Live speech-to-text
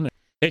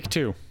Take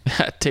two.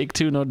 Take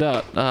two, no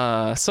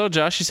doubt. So,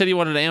 Josh, you said you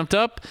wanted amped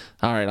up?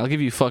 All right, I'll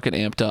give you fucking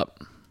amped up.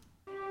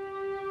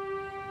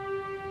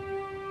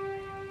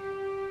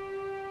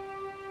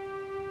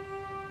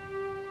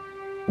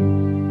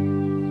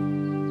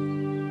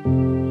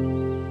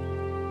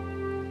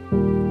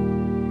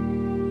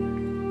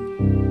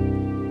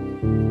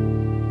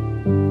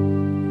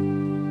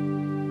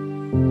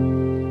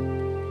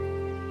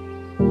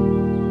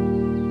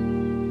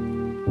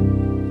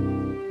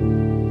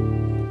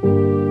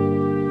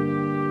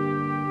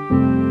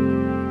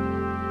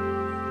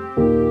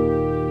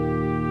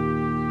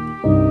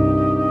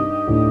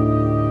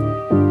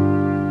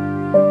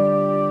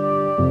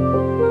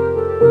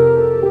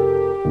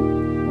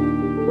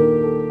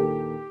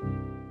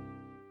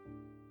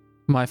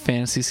 My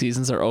fantasy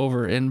seasons are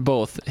over in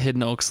both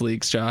Hidden Oaks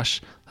leagues, Josh.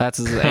 That's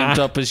as amped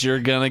up as you're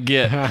going to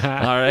get.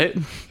 All right?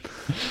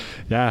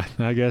 Yeah,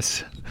 I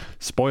guess.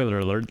 Spoiler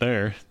alert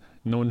there.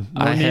 No need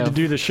to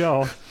do the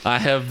show. I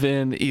have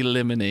been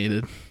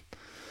eliminated.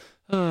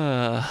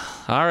 All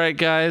right,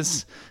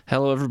 guys.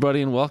 Hello,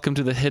 everybody, and welcome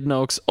to the Hidden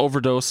Oaks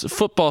Overdose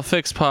Football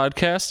Fix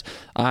podcast.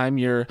 I'm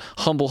your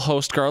humble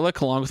host, Garlic,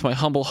 along with my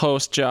humble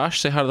host,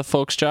 Josh. Say hi to the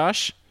folks,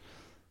 Josh.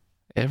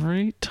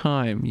 Every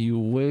time you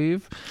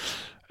wave...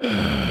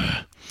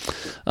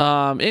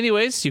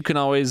 anyways, you can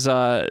always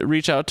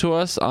reach out to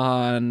us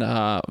on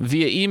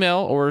via email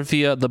or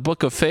via the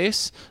Book of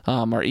Face.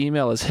 Our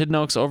email is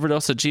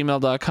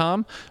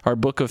hiddenoaksoverdose@gmail.com. Our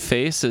Book of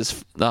Face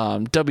is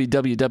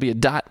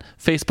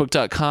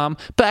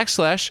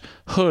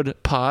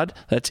www.facebook.com/hoodpod.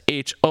 That's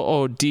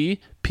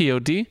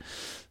HOODPOD.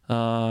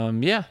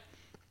 Yeah.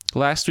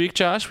 Last week,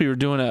 Josh, we were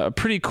doing a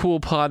pretty cool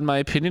pod, in my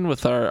opinion,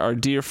 with our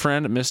dear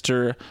friend,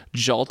 Mr.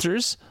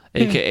 Jalters,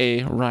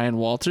 a.k.a. Ryan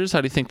Walters.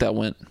 How do you think that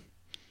went?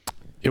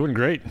 It went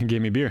great. He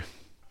gave me beer.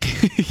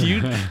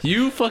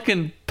 You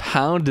fucking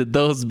pounded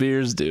those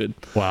beers, dude.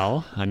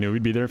 Well, I knew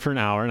we'd be there for an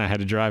hour, and I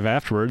had to drive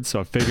afterwards, so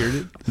I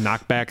figured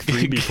knock back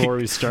 3 before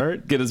we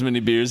start. Get as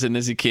many beers in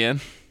as you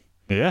can.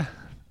 Yeah.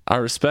 I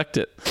respect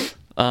it.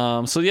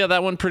 So, yeah,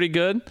 that went pretty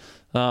good.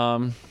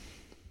 How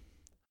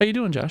you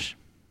doing, Josh?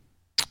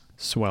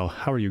 Swell.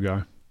 How are you,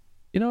 Gar?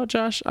 You know what,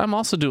 Josh? I'm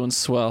also doing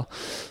swell.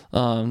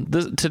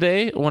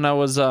 Today, when I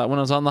was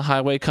on the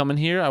highway coming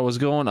here, I was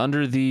going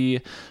under the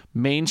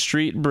Main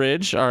Street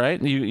Bridge. All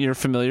right, you're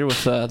familiar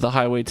with the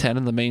Highway 10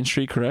 and the Main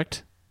Street,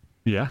 correct?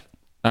 Yeah.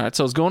 All right,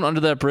 so I was going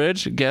under that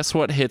bridge. Guess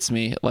what hits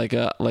me like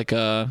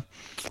a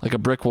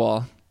brick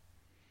wall?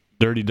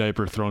 Dirty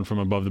diaper thrown from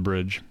above the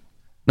bridge.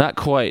 Not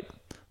quite.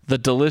 The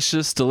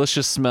delicious,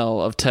 delicious smell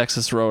of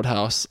Texas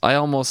Roadhouse. I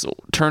almost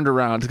turned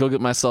around to go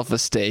get myself a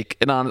steak.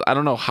 And I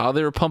don't know how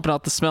they were pumping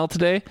out the smell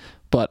today,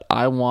 but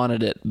I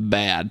wanted it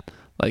bad.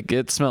 Like,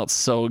 it smelled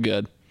so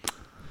good.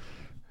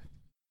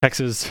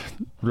 Texas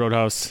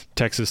Roadhouse,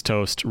 Texas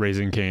toast,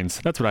 Raising Cane's.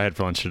 That's what I had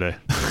for lunch today.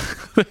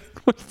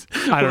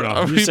 I don't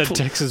know. You said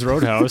Texas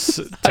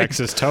Roadhouse,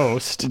 Texas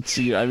toast.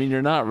 Gee, I mean,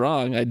 you're not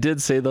wrong. I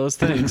did say those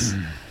things.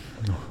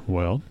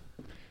 Well.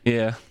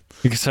 Yeah.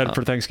 You excited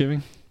for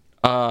Thanksgiving?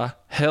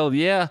 Hell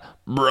yeah,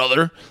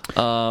 brother.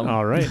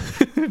 All right.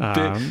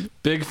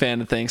 Big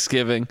fan of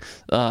Thanksgiving.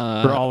 For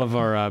all of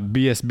our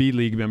BSB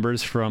league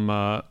members from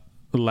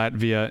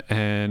Latvia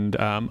and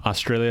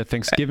Australia,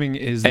 Thanksgiving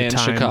is the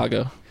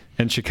time.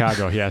 And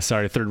Chicago. Yeah,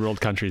 sorry, third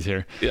world countries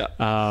here. Yeah.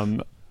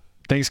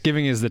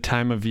 Thanksgiving is the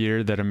time of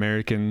year that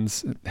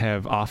Americans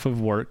have off of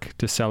work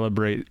to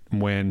celebrate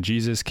when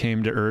Jesus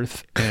came to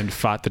earth and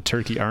fought the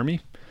turkey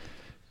army.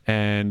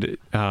 And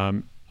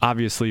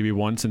obviously, we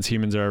won since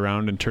humans are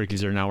around and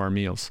turkeys are now our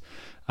meals.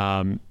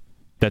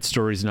 That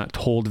story is not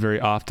told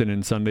very often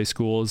in Sunday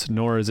schools,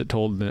 nor is it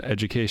told in the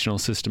educational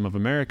system of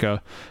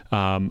America,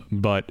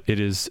 but it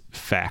is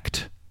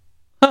fact.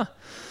 Huh.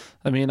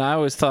 I mean, I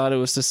always thought it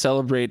was to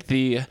celebrate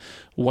the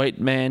white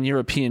man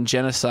European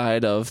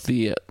genocide of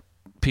the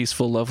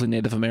peaceful, lovely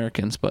Native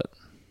Americans, but...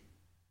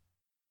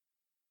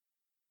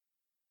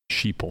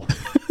 Sheeple.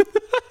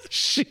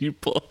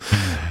 Sheeple.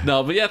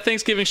 No, but yeah,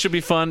 Thanksgiving should be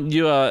fun.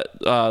 We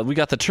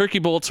got the turkey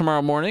bowl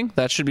tomorrow morning.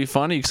 That should be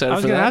fun. Are you excited for that? I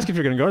was going to ask if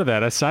you're going to go to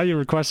that. I saw you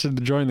requested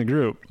to join the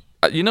group.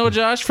 You know,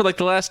 Josh, for like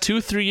the last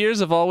 2-3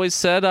 years, I've always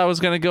said I was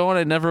going to go and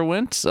I never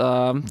went.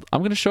 I'm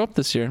going to show up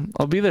this year.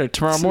 I'll be there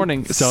tomorrow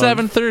morning,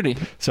 7:30.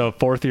 So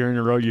 4th year in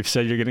a row, you've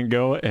said you're going to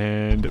go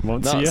and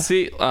won't see you?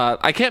 See,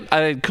 I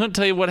couldn't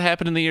tell you what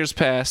happened in the years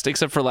past,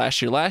 except for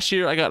last year. Last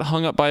year, I got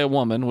hung up by a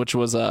woman, which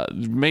was a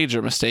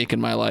major mistake in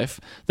my life.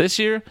 This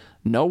year,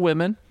 no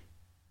women.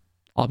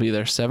 I'll be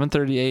there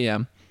 7:30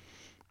 a.m.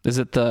 Is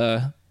it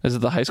the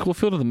high school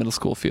field or the middle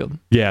school field?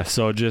 Yeah,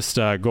 so just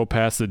go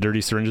past the dirty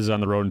syringes on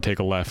the road and take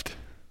a left.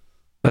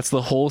 That's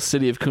the whole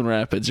city of Coon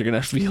Rapids. You're going to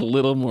have to be a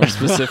little more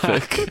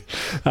specific.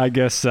 I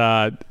guess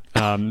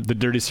the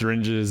dirty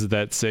syringes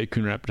that say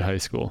Coon Rapids High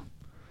School.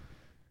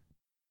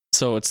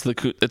 So it's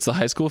the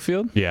high school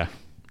field? Yeah.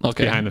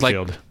 Okay. Behind the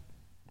field.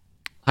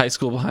 High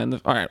school behind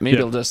the... All right, maybe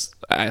I'll just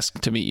ask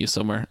to meet you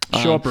somewhere.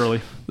 Show up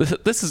early.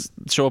 This is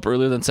show up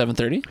earlier than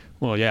 7:30?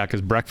 Well, yeah,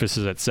 because breakfast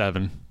is at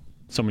 7.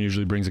 Someone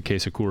usually brings a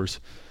case of Coors.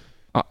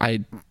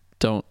 I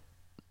don't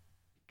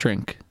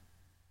drink?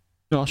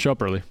 No, I'll show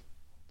up early.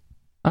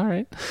 All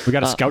right. We got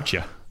to scout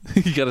you.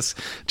 You got to,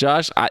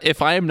 Josh.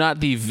 If I am not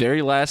the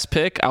very last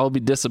pick, I will be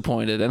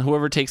disappointed, and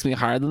whoever takes me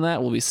higher than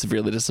that will be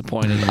severely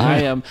disappointed. I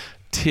am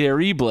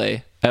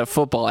terrible at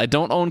football. I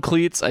don't own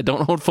cleats. I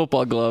don't own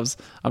football gloves.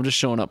 I'm just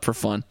showing up for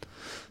fun.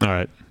 All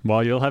right.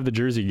 Well, you'll have the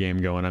jersey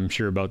game going. I'm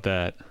sure about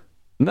that.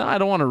 No, I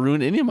don't want to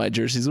ruin any of my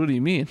jerseys. What do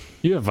you mean?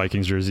 You have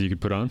Vikings jersey you could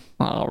put on.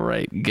 All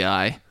right,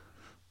 guy.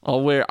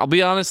 I'll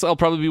be honest, I'll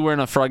probably be wearing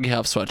a Froggy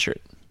Half sweatshirt.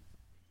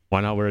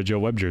 Why not wear a Joe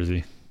Webb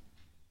jersey?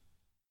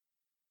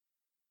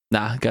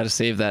 Nah, got to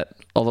save that.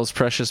 All those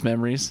precious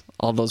memories,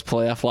 all those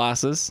playoff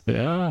losses.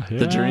 Yeah.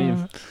 The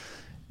dream.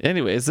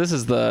 Anyways, this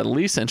is the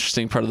least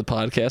interesting part of the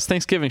podcast.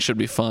 Thanksgiving should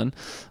be fun.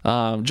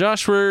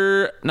 Josh,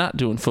 we're not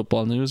doing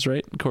football news,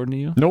 right? According to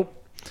you? Nope.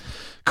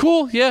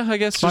 Cool. Yeah, I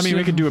guess. I mean,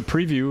 we could do a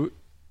preview.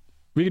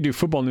 We could do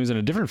football news in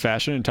a different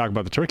fashion and talk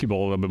about the Turkey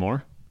Bowl a little bit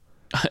more.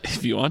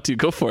 If you want to,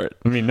 go for it.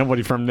 I mean,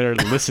 nobody from there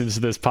listens to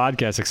this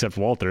podcast except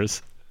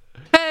Walters.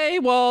 Hey,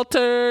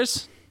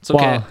 Walters. It's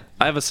okay. Well,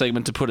 I have a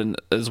segment to put in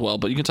as well,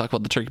 but you can talk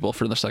about the Turkey Bowl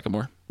for a second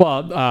more.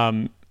 Well,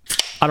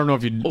 I don't know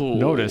if you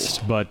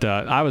noticed, but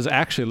I was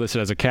actually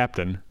listed as a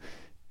captain,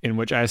 in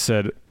which I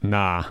said,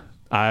 nah,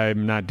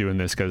 I'm not doing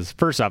this because,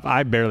 first off,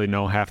 I barely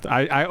know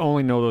I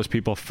only know those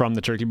people from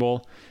the Turkey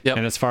Bowl. Yep.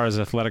 And as far as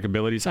athletic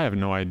abilities, I have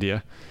no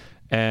idea.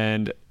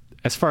 And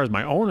as far as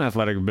my own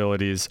athletic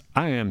abilities,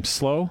 I am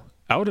slow,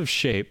 out of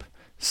shape,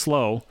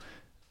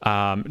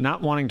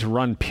 not wanting to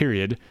run,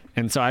 period.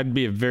 And so I'd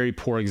be a very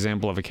poor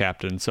example of a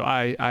captain. So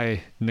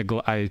I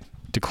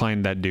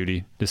declined that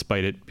duty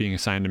despite it being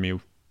assigned to me. And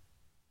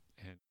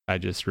I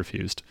just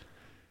refused.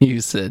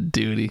 You said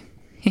duty.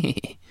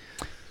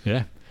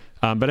 Yeah.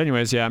 But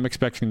anyways, yeah, I'm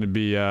expecting to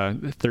be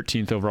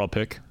 13th overall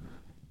pick.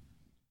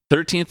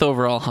 13th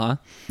overall, huh?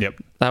 Yep.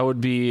 That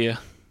would be,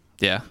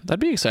 yeah, that'd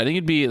be exciting.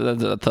 It'd be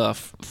the top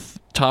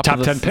Top of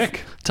the 10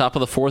 pick. Top of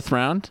the fourth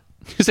round.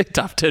 You say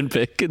top 10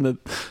 pick in the,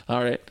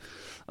 all right.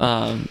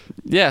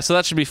 Yeah, so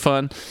that should be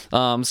fun.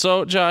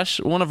 So Josh,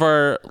 one of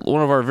our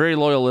very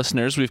loyal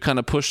listeners, we've kind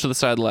of pushed to the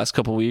side the last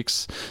couple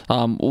weeks.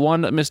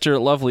 One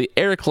Mr. Lovely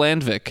Eric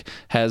Landvik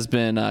has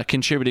been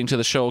contributing to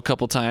the show a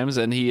couple times,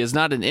 and he is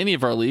not in any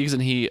of our leagues,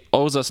 and he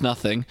owes us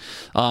nothing.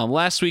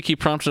 Last week he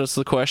prompted us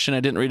the question. I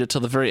didn't read it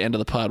till the very end of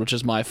the pod, which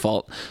is my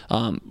fault.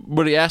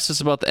 But he asked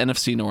us about the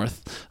NFC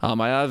North.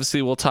 I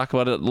obviously will talk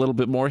about it a little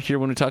bit more here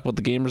when we talk about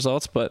the game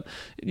results, but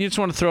you just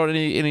want to throw out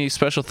any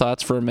special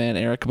thoughts for our man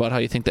Eric about how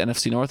you think the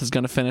NFC North is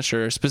going to finish,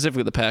 or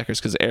specifically the Packers,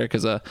 because Eric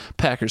is a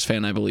Packers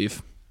fan, I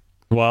believe.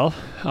 Well,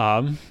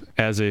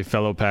 as a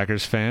fellow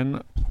Packers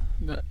fan,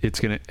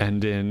 it's going to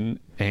end in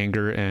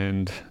anger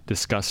and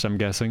disgust, I'm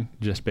guessing,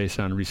 just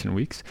based on recent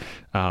weeks.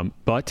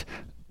 But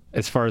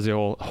as far as the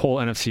whole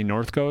NFC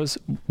North goes,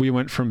 we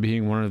went from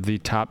being one of the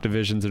top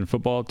divisions in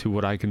football to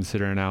what I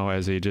consider now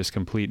as a just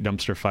complete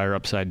dumpster fire,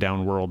 upside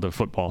down world of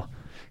football,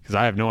 because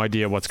I have no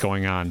idea what's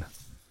going on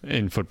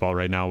in football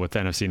right now with the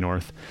NFC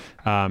North.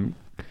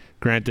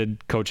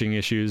 Granted, coaching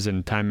issues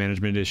and time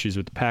management issues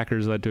with the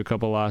Packers led to a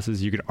couple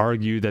losses. You could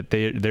argue that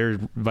their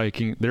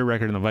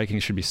record in the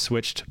Vikings should be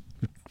switched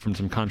from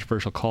some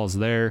controversial calls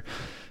there,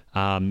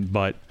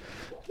 but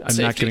I'm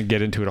not going to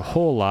get into it a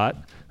whole lot.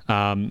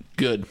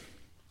 Good.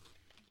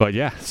 But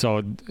yeah,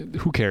 so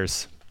who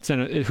cares?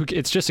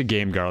 It's just a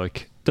game,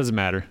 Garlic. Doesn't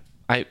matter.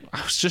 I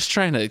was just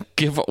trying to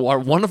give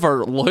one of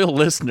our loyal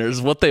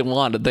listeners what they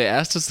wanted. They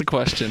asked us the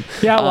question.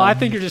 Yeah, well, I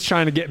think you're just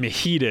trying to get me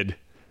heated.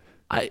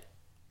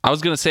 I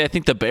was going to say I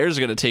think the Bears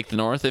are going to take the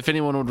North. If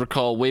anyone would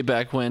recall, way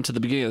back when, to the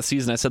beginning of the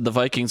season, I said the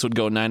Vikings would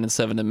go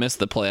 9-7 and miss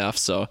the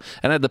playoffs.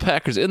 And I had the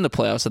Packers in the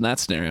playoffs in that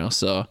scenario.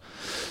 So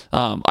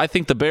I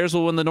think the Bears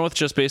will win the North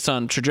just based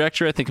on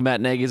trajectory. I think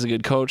Matt Nagy is a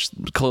good coach.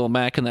 Khalil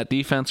Mack and that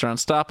defense are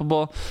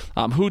unstoppable.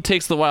 Who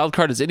takes the wild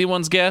card is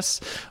anyone's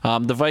guess.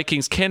 The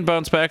Vikings can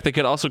bounce back. They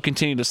could also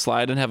continue to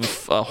slide and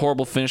have a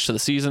horrible finish to the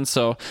season.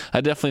 So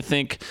I definitely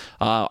think,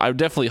 I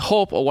definitely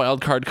hope a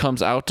wild card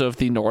comes out of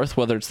the North,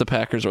 whether it's the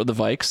Packers or the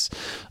Vikes.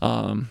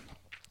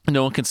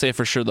 No one can say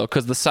for sure, though,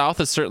 because the South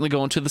is certainly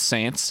going to the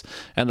Saints,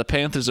 and the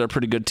Panthers are a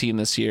pretty good team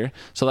this year,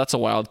 so that's a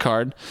wild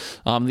card.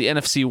 The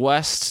NFC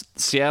West,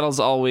 Seattle's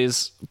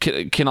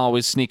can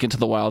always sneak into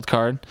the wild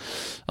card.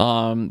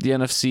 The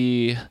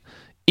NFC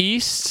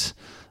East,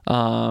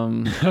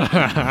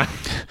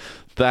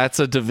 that's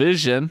a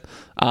division.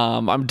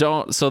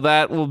 So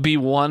that will be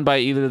won by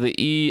either the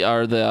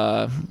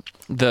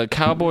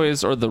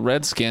Cowboys or the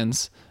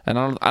Redskins. And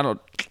I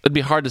don't. It'd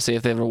be hard to say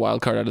if they have a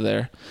wild card out of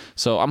there.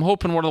 So I'm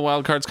hoping one of the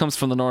wild cards comes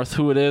from the North.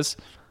 Who it is,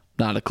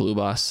 not a clue,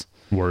 boss.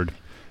 Word.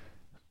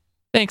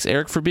 Thanks,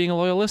 Eric, for being a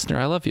loyal listener.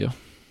 I love you,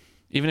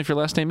 even if your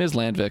last name is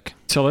Landvik.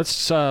 So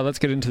let's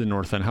get into the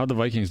North then. How'd the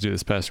Vikings do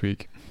this past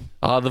week?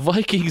 The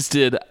Vikings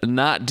did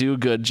not do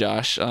good,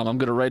 Josh. I'm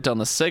going to write down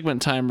the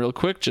segment time real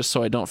quick just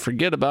so I don't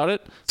forget about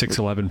it.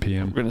 6:11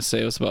 p.m. We're going to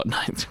say it was about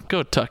 9.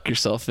 Go tuck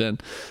yourself in.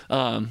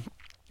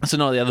 So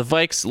no, yeah, the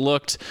Vikes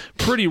looked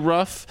pretty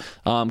rough.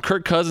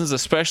 Kirk Cousins,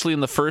 especially in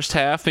the first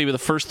half, maybe the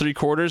first 3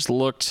 quarters,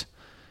 looked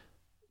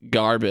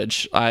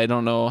garbage. I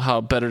don't know how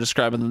better to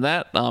describe it than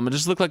that. It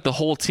just looked like the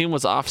whole team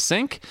was off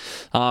sync.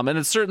 And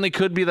it certainly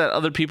could be that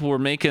other people were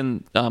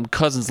making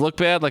Cousins look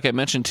bad. Like I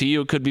mentioned to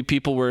you, it could be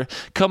people were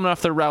coming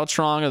off their routes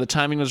wrong or the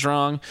timing was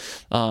wrong.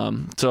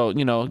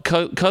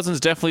 Cousins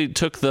definitely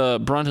took the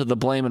brunt of the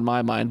blame in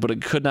my mind, but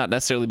it could not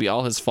necessarily be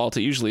all his fault.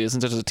 It usually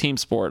isn't. It's a team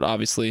sport,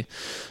 obviously.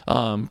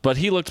 But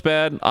he looked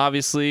bad,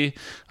 obviously.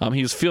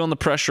 He was feeling the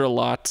pressure a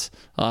lot.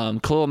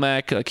 Khalil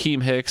Mack,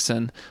 Akeem Hicks,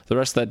 and the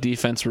rest of that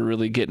defense were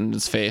really getting in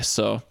his face.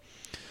 So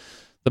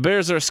the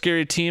Bears are a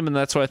scary team, and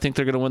that's why I think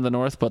they're going to win the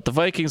North. But the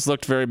Vikings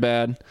looked very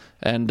bad,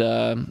 and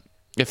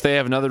if they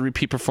have another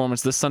repeat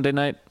performance this Sunday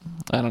night,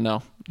 I don't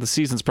know. The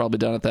season's probably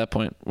done at that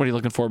point. What are you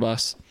looking for,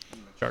 boss?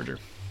 Charger.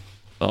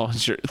 Oh,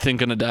 is your thing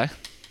going to die?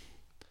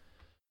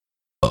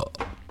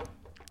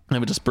 Let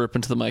me just burp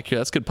into the mic here.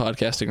 That's good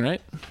podcasting,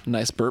 right?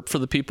 Nice burp for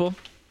the people.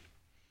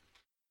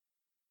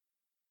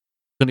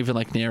 Don't even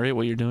narrate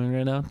what you're doing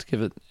right now to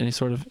give it any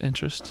sort of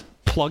interest.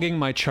 Plugging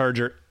my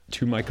charger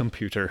to my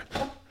computer.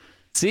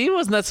 See,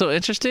 wasn't that so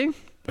interesting?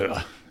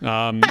 Yeah,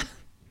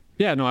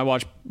 no, I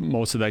watched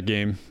most of that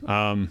game.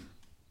 I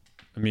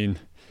mean,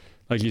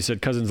 like you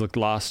said, Cousins looked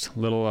lost,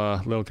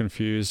 little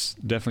confused,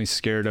 definitely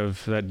scared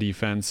of that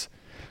defense.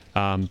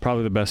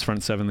 Probably the best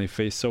front seven they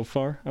faced so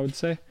far, I would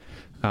say.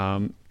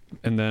 And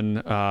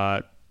then,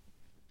 I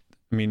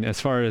mean, as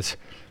far as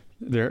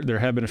there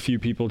have been a few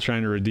people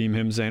trying to redeem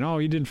him, saying, "Oh,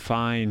 he did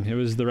fine. It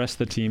was the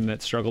rest of the team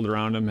that struggled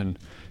around him."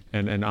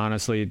 And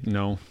honestly,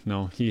 no,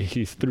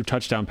 he threw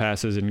touchdown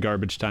passes in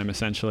garbage time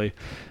essentially.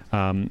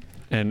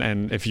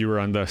 And if you were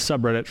on the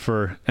subreddit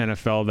for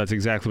NFL, that's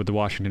exactly what the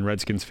Washington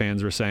Redskins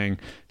fans were saying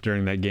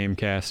during that game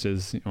cast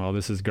is, well,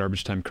 this is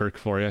garbage time Kirk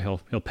for you.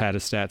 He'll pad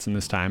his stats in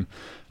this time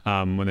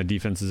when the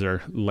defenses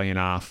are laying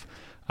off.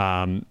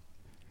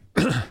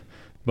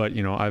 But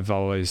I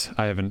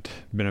haven't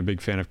been a big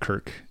fan of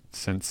Kirk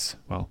since,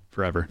 well,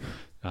 forever,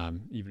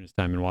 even his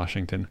time in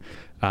Washington.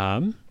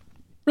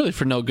 Really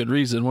for no good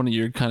reason. One of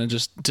your kind of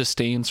just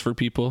disdains for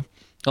people,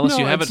 unless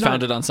you haven't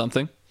found it on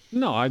something.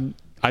 No,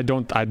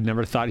 I'd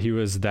never thought he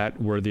was that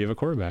worthy of a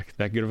quarterback,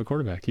 that good of a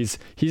quarterback. He's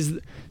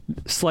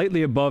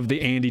slightly above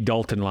the Andy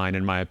Dalton line,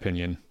 in my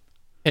opinion.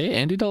 Hey,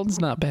 Andy Dalton's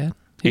not bad.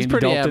 He's Andy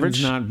pretty Dalton's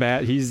average. Not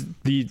bad.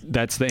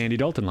 That's the Andy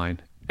Dalton line.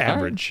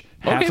 Average.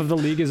 Right. Half Okay. of the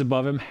league is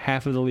above him.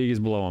 Half of the league is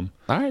below him.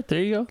 All right,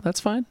 there you go. That's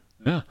fine.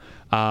 Yeah.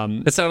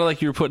 It sounded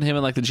like you were putting him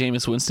in the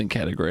Jameis Winston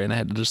category, and I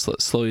had to just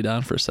slow you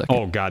down for a second.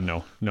 Oh God,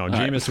 no.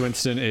 Jameis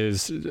Winston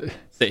is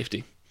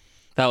Safety.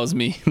 That was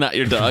me, not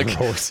your dog.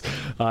 gross.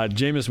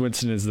 Jameis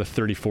Winston is the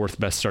 34th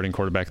best starting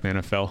quarterback in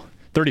the NFL.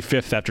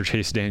 35th after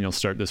Chase Daniels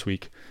start this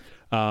week.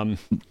 Colt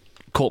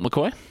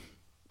McCoy?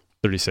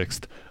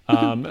 36th.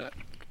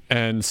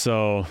 And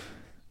so,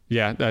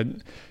 yeah,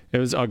 it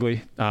was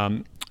ugly.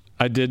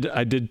 I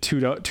did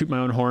toot my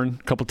own horn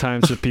a couple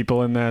times with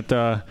people in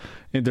that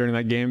during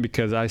that game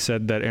because I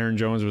said that Aaron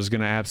Jones was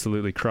going to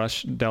absolutely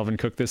crush Dalvin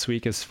Cook this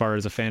week as far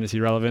as a fantasy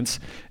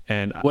relevance.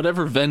 And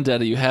Whatever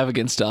vendetta you have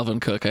against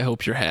Dalvin Cook, I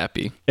hope you're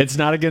happy. it's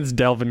not against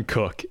Dalvin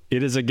Cook.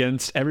 It is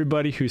against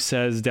everybody who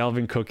says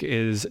Dalvin Cook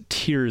is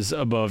tiers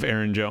above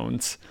Aaron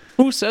Jones.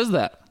 Who says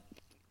that?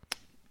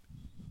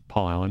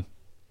 Paul Allen.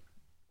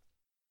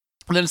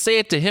 Then say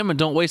it to him and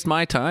don't waste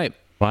my time.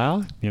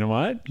 Well, you know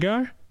what,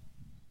 Gar?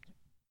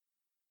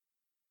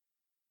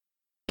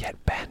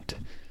 Get bent.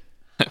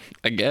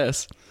 I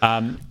guess.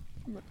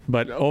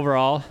 But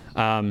overall,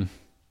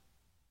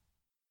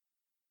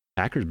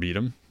 Packers beat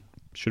them.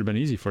 Should have been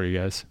easy for you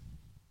guys.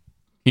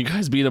 You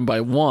guys beat him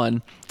by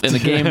 1 in a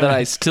game that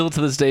I still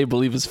to this day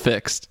believe is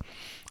fixed.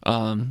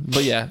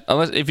 But yeah,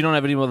 if you don't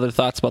have any other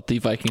thoughts about the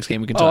Vikings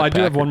game, we can talk. I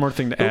do have one more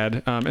thing to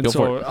add. Go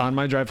for it. On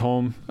my drive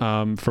home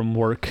from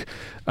work,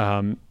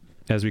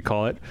 as we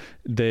call it,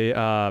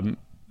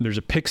 there's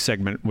a pick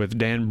segment with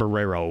Dan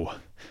Barrero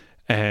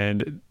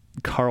and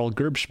Carl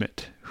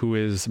Gerbschmidt, who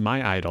is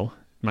my idol,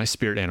 my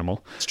spirit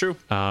animal. It's true.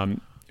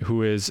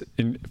 Who is,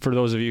 for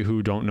those of you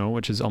who don't know,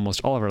 which is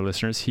almost all of our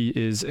listeners, he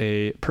is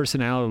a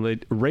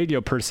radio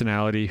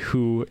personality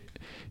who,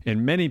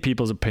 in many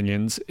people's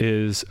opinions,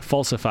 is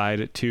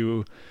falsified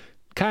to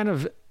kind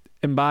of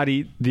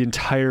embody the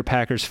entire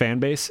Packers fan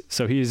base.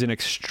 So he is an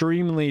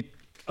extremely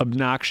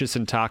obnoxious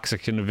and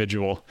toxic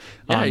individual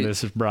on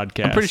this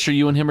broadcast. I'm pretty sure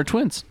you and him are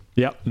twins.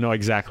 Yep, no,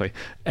 exactly.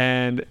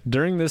 And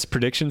during this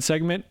prediction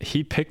segment,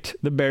 he picked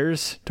the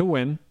Bears to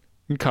win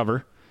and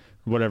cover,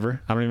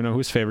 whatever. I don't even know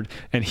who's favored.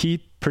 And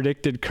he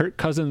predicted Kirk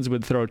Cousins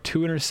would throw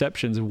 2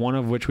 interceptions, one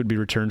of which would be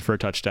returned for a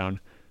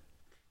touchdown.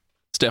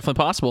 It's definitely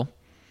possible.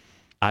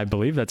 I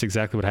believe that's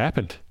exactly what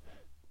happened.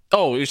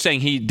 Oh, you're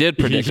saying he did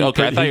predict.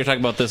 Okay, I thought you were talking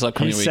about this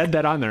upcoming week. He said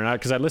that on there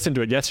because I listened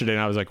to it yesterday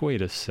and I was like,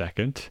 wait a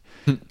second.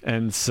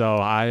 And so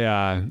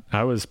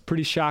I was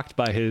pretty shocked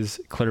by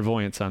his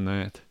clairvoyance on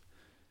that.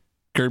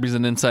 Gerby's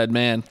an inside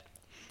man.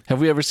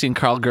 Have we ever seen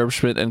Carl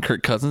Gerbschmidt and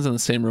Kirk Cousins in the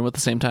same room at the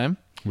same time?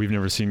 We've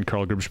never seen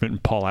Carl Gerbschmidt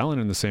and Paul Allen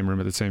in the same room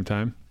at the same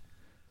time.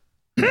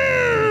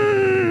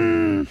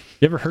 You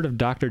ever heard of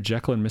Dr.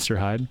 Jekyll and Mr.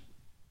 Hyde?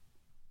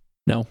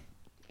 No.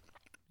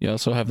 You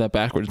also have that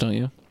backwards, don't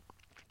you?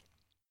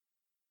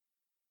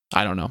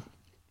 I don't know.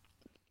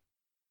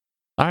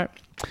 All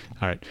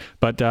right.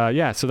 But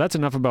so that's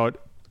enough about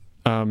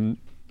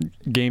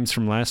games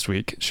from last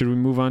week. Should we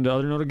move on to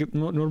other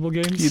notable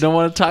games? You don't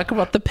want to talk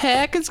about the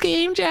Packers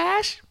game,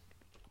 Josh?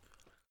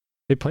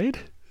 They played?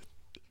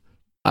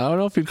 I don't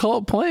know if you'd call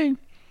it playing.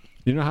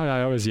 You know how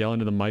I always yell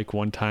into the mic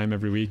one time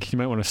every week? You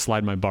might want to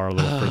slide my bar a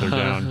little further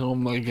down. Oh,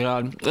 my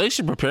God. At least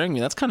you're preparing me.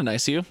 That's kind of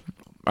nice of you.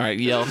 All right,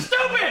 yell.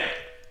 Stupid!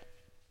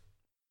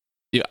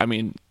 Yeah, I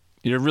mean,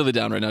 you're really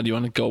down right now. Do you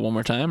want to go one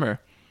more time, or?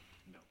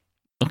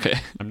 No. Okay.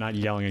 I'm not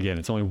yelling again.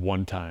 It's only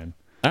one time.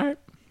 All right.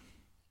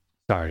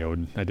 Sorry,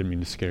 Odin. I didn't mean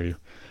to scare you.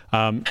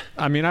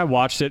 I mean, I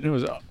watched it, and it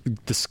was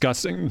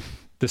disgusting,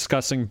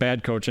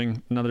 bad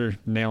coaching. Another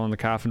nail in the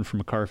coffin for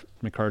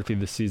McCarthy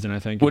this season, I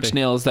think. Which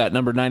nail is that,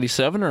 number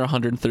 97 or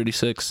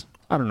 136?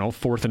 I don't know,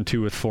 4th and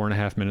 2 with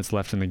 4.5 minutes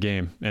left in the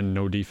game and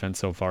no defense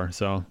so far.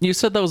 So You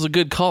said that was a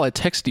good call. I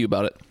texted you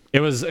about it. it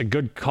was a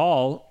good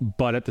call,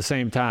 but at the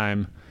same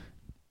time,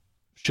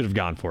 should have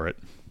gone for it.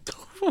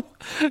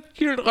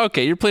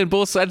 You're playing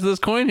both sides of this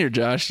coin here,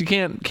 Josh. You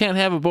can't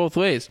have it both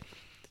ways.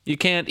 You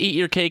can't eat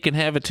your cake and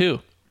have it too.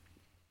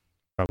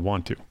 I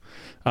want to.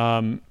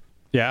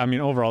 I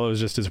mean, overall, it was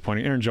just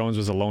disappointing. Aaron Jones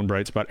was a lone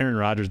bright spot. Aaron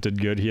Rodgers did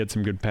good. He had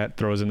some good pat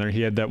throws in there.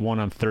 He had that one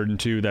on 3rd and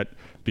 2 that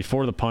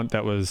before the punt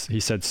that was, he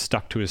said,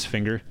 stuck to his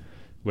finger,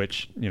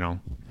 which,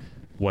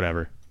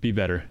 whatever. Be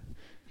better.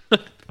 Is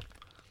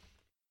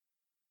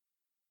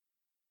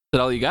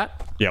that all you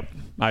got? Yep.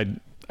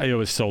 It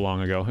was so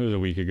long ago. It was a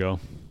week ago.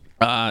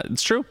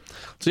 It's true.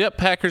 So,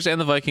 Packers and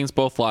the Vikings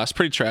both lost.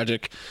 Pretty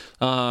tragic.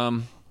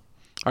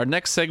 Our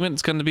next segment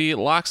is going to be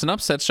locks and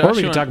upsets. Josh, or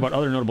we can talk about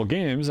other notable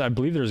games. I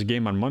believe there's a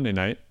game on Monday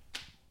night.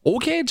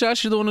 Okay,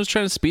 Josh, you're the one who's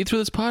trying to speed through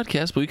this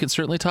podcast, but we can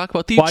certainly talk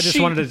about the. Well, I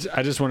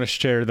just want to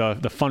share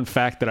the fun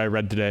fact that I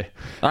read today.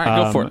 All right,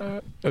 go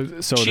for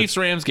it. So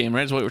Chiefs-Rams game,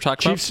 right, is what we're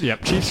talking about?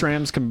 Yep,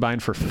 Chiefs-Rams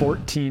combined for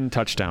 14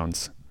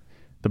 touchdowns.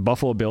 The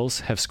Buffalo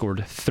Bills have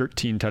scored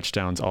 13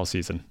 touchdowns all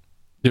season.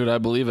 Dude, I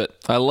believe it.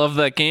 I love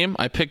that game.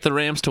 I picked the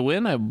Rams to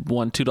win. I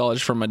won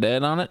 $2 from my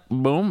dad on it.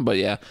 Boom, but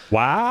yeah.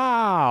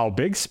 Wow,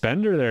 big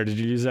spender there. Did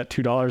you use that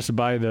 $2 to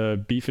buy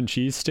the beef and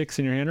cheese sticks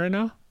in your hand right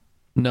now?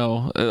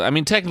 No. I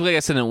mean, technically, I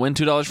didn't win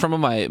 $2 from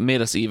him. I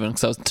made us even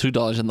because I was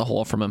 $2 in the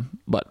hole from him.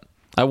 But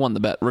I won the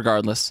bet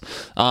regardless.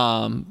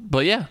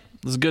 But yeah,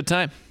 it was a good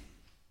time.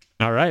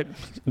 All right.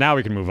 Now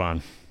we can move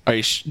on. Are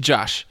you,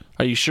 Josh,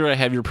 are you sure I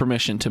have your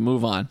permission to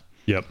move on?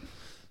 Yep.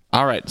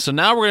 All right, so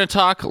now we're going to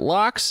talk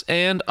locks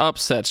and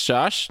upsets,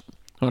 Josh.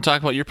 You want to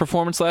talk about your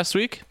performance last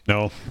week?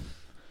 No.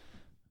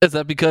 Is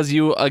that because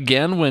you,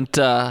 again, went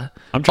I'm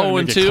trying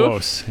to make 0-2? it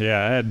close. Yeah,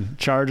 I had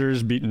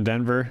Chargers beating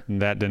Denver,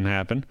 and that didn't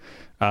happen.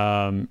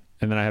 And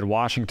then I had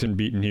Washington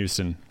beating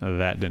Houston.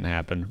 That didn't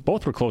happen.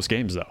 Both were close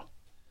games, though.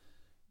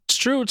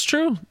 It's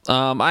true.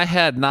 I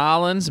had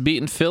Nolans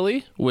beating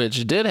Philly,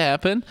 which did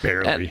happen.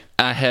 Barely. And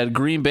I had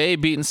Green Bay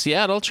beating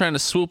Seattle, trying to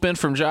swoop in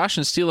from Josh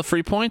and steal a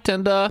free point,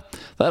 and that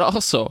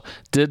also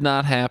did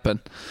not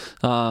happen.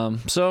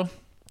 So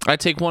I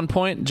take 1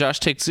 point, Josh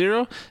takes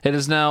 0. It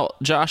is now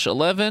Josh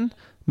 11,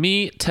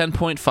 me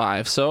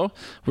 10.5. So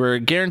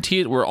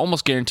we're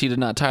almost guaranteed to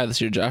not tie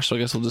this year, Josh. So I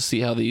guess we'll just see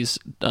how these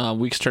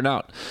weeks turn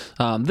out.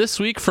 This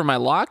week for my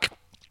lock,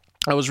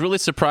 I was really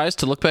surprised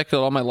to look back at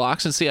all my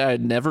locks and see I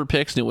had never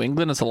picked New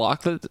England as a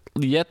lock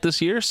yet this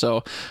year.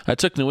 So I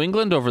took New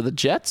England over the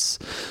Jets.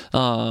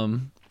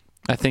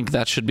 I think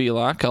that should be a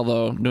lock,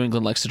 although New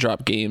England likes to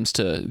drop games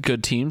to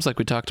good teams like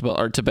we talked about,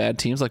 or to bad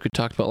teams like we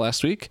talked about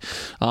last week.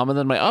 And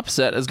then my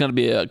upset is going to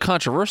be a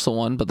controversial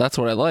one, but that's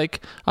what I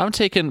like. I'm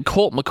taking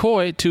Colt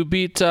McCoy to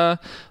beat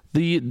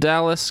the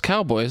Dallas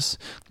Cowboys.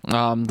 When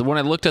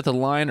I looked at the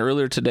line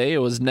earlier today, it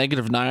was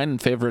 -9 in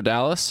favor of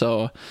Dallas.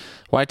 So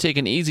why take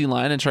an easy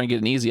line and try and get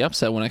an easy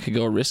upset when I could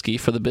go risky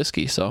for the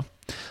bisky? So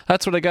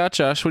that's what I got,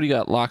 Josh. What do you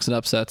got, locks and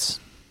upsets?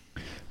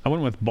 I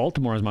went with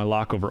Baltimore as my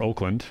lock over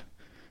Oakland.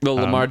 The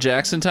Lamar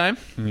Jackson time?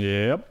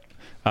 Yep.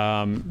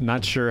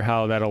 Not sure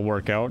how that'll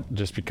work out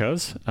just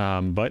because.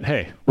 But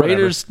hey, whatever.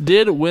 Raiders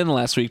did win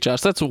last week,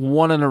 Josh. That's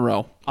 1 in a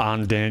row.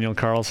 On Daniel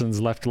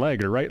Carlson's left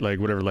leg or right leg,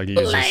 whatever leg he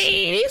uses.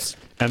 Ladies.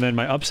 And then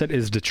my upset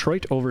is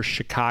Detroit over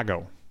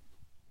Chicago.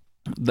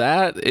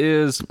 That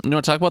is, you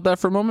want to talk about that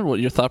for a moment? What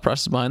your thought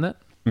process behind that?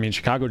 I mean,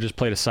 Chicago just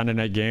played a Sunday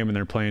night game and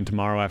they're playing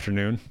tomorrow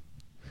afternoon.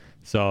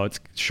 So it's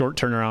short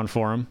turnaround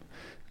for them.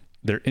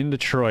 They're in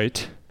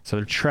Detroit, so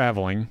they're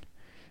traveling.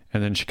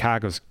 And then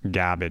Chicago's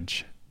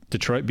garbage.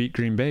 Detroit beat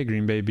Green Bay.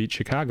 Green Bay beat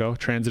Chicago.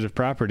 Transitive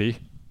property.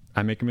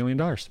 I make $1 million.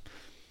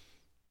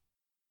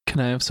 Can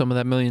I have some of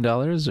that $1 million,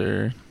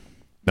 or?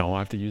 No, I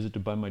have to use it to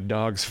buy my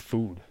dog's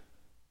food.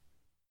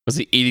 Was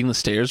he eating the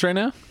stairs right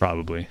now?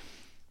 Probably.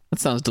 That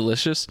sounds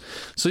delicious.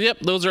 So, yep,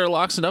 those are our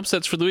locks and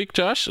upsets for the week,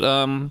 Josh.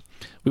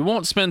 We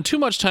won't spend too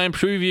much time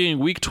previewing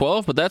Week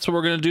 12, but that's what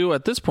we're going to do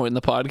at this point in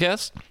the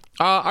podcast.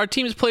 Our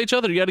teams play each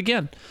other yet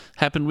again.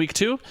 Happened Week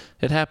 2.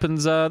 It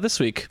happens this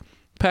week.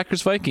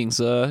 Packers Vikings.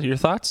 Your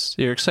thoughts,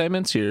 your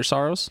excitements, your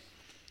sorrows?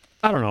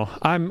 I don't know.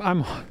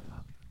 I'm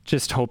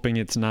just hoping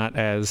it's not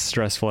as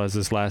stressful as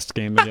this last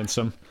game against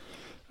them.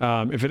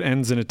 If it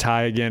ends in a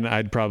tie again,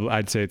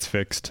 I'd say it's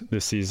fixed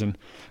this season.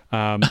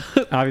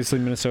 Obviously,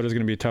 Minnesota is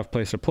going to be a tough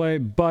place to play,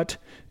 but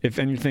if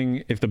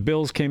anything, if the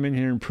Bills came in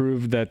here and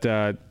proved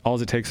that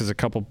all it takes is a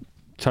couple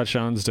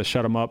touchdowns to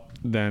shut them up,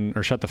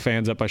 or shut the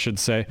fans up, I should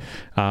say.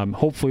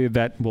 Hopefully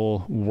that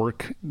will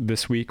work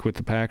this week with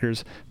the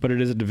Packers, but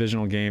it is a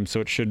divisional game, so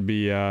it should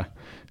be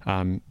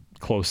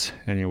close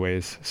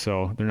anyways.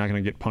 So they're not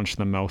going to get punched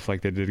in the mouth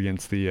like they did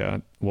against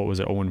the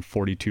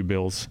 0-42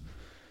 Bills.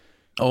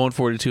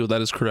 0-42,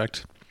 that is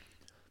correct.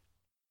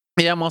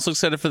 Yeah, I'm also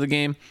excited for the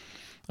game.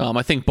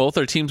 I think both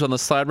our teams on the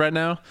slide right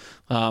now.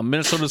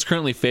 Minnesota is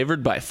currently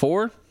favored by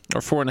 4 or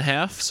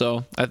 4.5,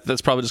 so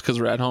that's probably just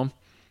because we're at home.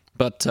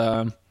 But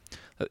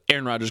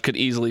Aaron Rodgers could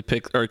easily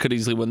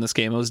win this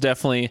game. It was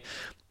definitely,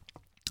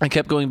 I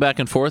kept going back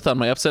and forth on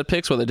my upset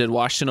picks, whether I did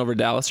Washington over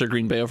Dallas or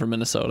Green Bay over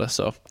Minnesota.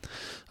 So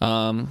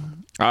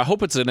I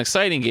hope it's an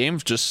exciting game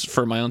just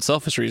for my own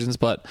selfish reasons.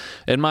 But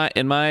in my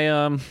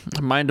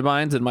mind to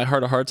minds and my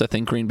heart of hearts, I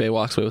think Green Bay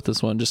walks away with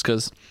this one just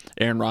because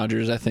Aaron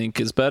Rodgers, I think,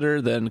 is better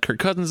than Kirk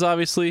Cousins,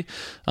 obviously.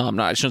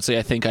 No, I shouldn't say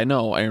I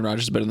know Aaron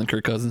Rodgers is better than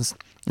Kirk Cousins.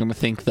 And I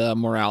think the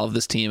morale of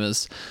this team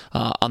is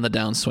on the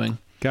downswing.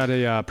 Got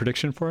a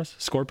prediction for us?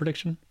 Score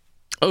prediction?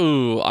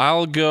 Oh,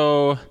 I'll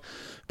go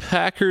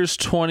Packers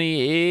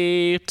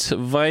 28,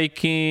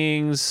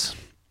 Vikings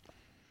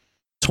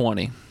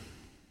 20.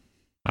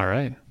 All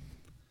right.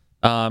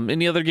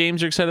 Any other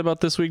games you're excited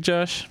about this week,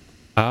 Josh?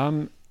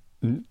 Even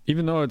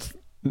though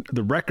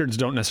the records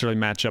don't necessarily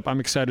match up, I'm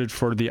excited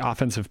for the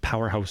offensive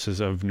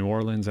powerhouses of New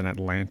Orleans and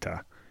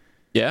Atlanta.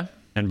 Yeah?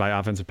 And by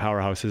offensive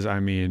powerhouses, I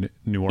mean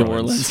New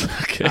Orleans.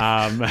 Okay.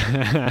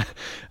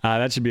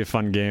 That should be a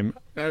fun game.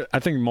 I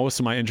think most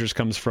of my interest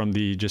comes from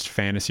the just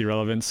fantasy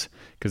relevance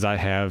because I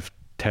have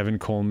Tevin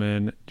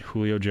Coleman,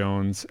 Julio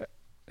Jones.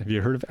 Have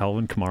you heard of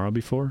Alvin Kamara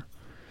before?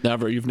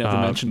 Never. You've never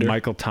mentioned her.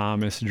 Michael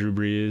Thomas, Drew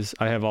Brees.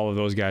 I have all of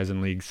those guys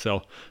in leagues.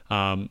 So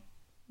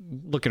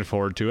looking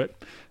forward to it.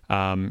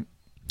 How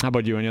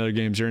about you? Any other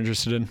games you're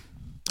interested in?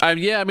 I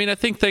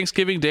think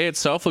Thanksgiving Day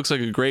itself looks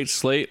like a great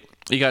slate.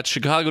 You got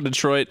Chicago,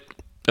 Detroit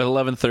at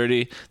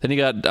 11:30. Then you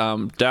got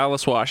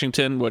Dallas,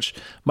 Washington, which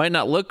might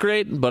not look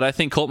great, but I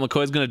think Colt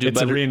McCoy is going to do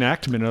better. It's a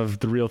reenactment of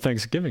the real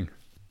Thanksgiving.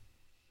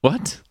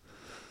 What?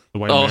 The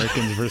white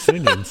Americans versus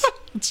Indians.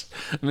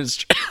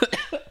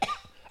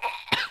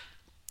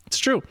 It's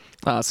true.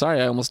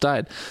 Sorry, I almost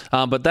died.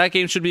 But that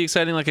game should be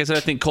exciting. Like I said,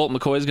 I think Colt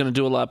McCoy is going to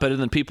do a lot better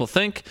than people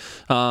think.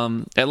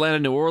 Atlanta,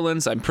 New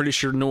Orleans, I'm pretty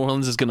sure New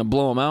Orleans is going to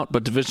blow them out,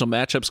 but divisional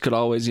matchups could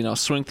always,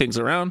 swing things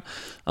around.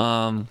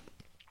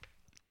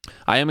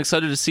 I am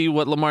excited to see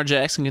what Lamar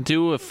Jackson can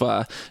do if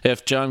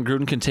John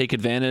Gruden can take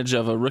advantage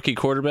of a rookie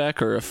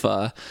quarterback, or if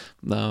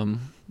John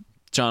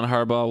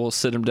Harbaugh will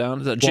sit him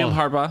down. Jim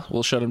Harbaugh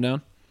will shut him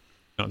down.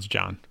 No, it's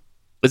John.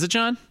 Is it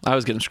John? I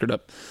was getting screwed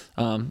up.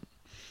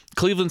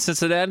 Cleveland,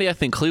 Cincinnati. I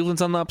think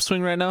Cleveland's on the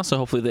upswing right now, so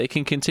hopefully they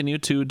can continue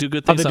to do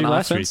good things on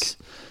offense. Last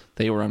week?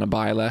 They were on a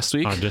bye last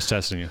week. I'm just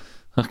testing you.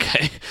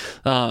 Okay.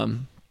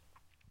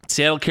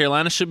 Seattle,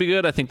 Carolina should be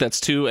good. I think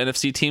that's two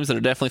NFC teams that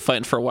are definitely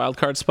fighting for a wild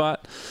card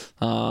spot.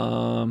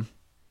 That's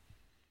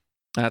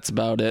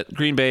about it.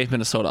 Green Bay,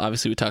 Minnesota.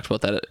 Obviously, we talked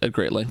about that at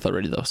great length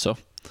already, though. So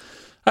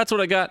that's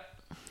what I got.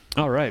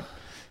 All right.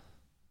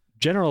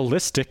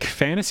 Generalistic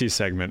fantasy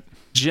segment.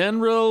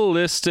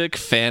 Generalistic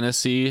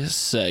fantasy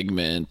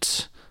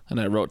segment. And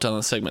I wrote down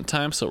the segment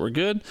time, so we're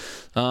good.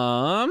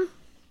 No,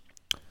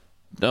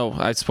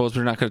 I suppose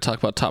we're not going to talk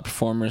about top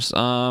performers.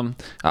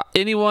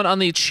 Anyone on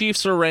the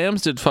Chiefs or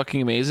Rams did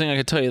fucking amazing, I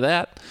can tell you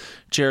that.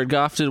 Jared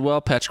Goff did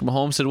well. Patrick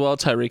Mahomes did well.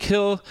 Tyreek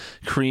Hill.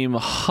 Kareem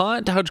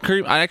Hunt.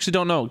 I actually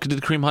don't know.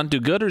 Did Kareem Hunt do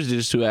good, or did he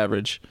just do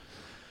average?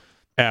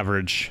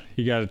 Average.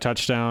 He got a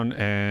touchdown,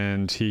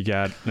 and he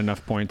got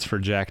enough points for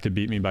Jack to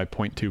beat me by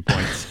 0.2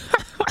 points.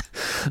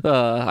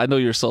 I know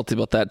you're salty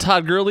about that.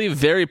 Todd Gurley,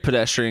 very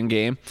pedestrian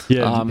game.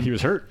 Yeah, he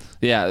was hurt.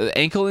 Yeah,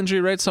 ankle injury,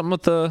 right? Something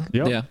with the...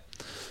 Yep. Yeah.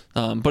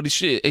 But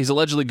he's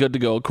allegedly good to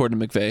go, according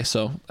to McVay.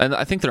 So, and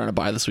I think they're on a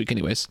bye this week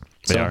anyways.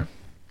 They are.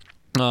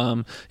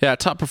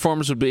 Top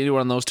performers would be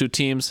anyone on those two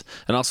teams,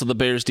 and also the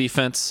Bears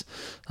defense.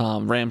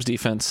 Rams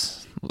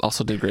defense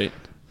also did great.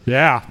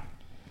 Yeah.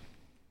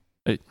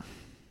 Hey,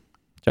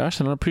 Josh,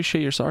 I don't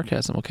appreciate your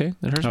sarcasm, okay?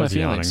 It hurts my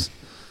feelings. Yawning.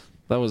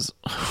 That was...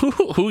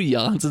 Who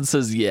yawns and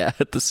says yeah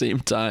at the same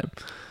time?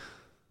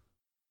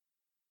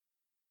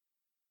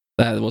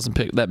 That wasn't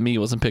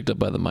picked up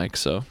by the mic,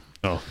 so...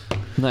 Oh.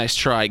 Nice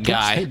try,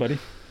 guy. Hey, buddy.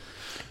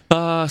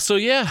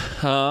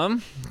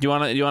 You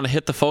want to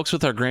hit the folks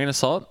with our grain of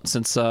salt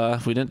since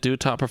we didn't do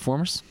top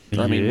performers?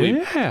 I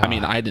mean,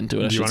 I didn't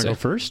do it. Do you want to go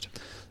first?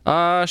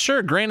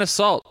 Sure. Grain of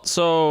salt.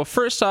 So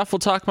first off, we'll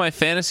talk my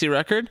fantasy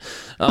record.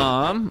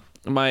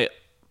 My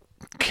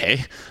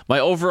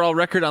overall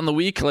record on the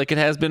week, like it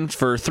has been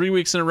for 3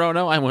 weeks in a row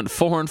now, I went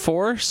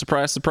 4-4.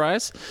 Surprise,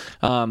 surprise.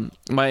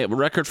 My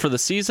record for the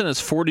season is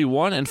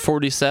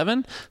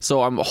 41-47.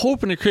 So I'm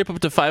hoping to creep up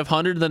to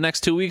 500 the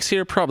next 2 weeks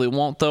here. Probably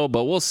won't though,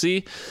 but we'll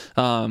see.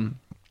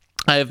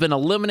 I I have been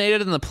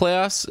eliminated in the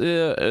playoffs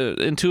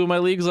in 2 of my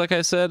leagues, like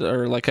I said,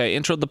 or like I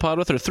introed the pod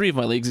with, or 3 of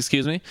my leagues,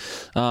 excuse me.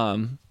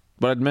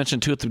 But I'd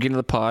mentioned 2 at the beginning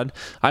of the pod.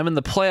 I'm in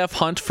the playoff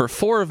hunt for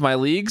 4 of my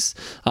leagues.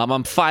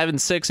 I'm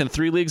 5-6 in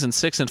 3 leagues and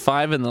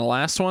 6-5 in the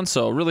last one.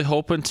 So really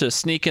hoping to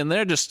sneak in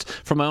there just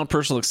for my own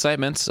personal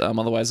excitement.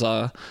 Otherwise,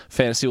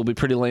 fantasy will be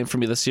pretty lame for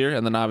me this year.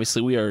 And then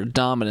obviously we are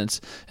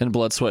dominant in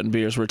blood, sweat, and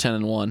beers. We're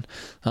 10-1.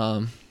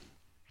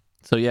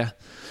 So yeah.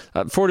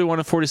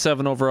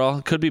 41-47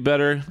 overall. Could be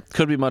better.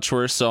 Could be much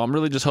worse. So I'm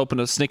really just hoping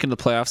to sneak into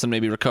the playoffs and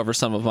maybe recover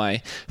some of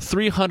my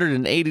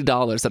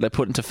 $380 that I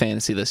put into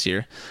fantasy this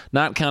year,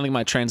 not counting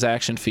my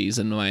transaction fees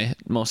in my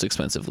most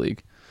expensive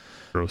league.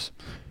 Gross.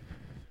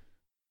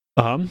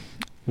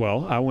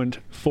 Well, I went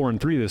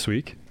 4-3 this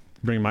week,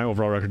 bringing my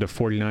overall record to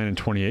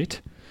 49-28.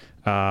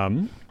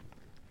 For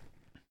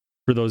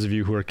those of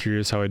you who are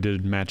curious how I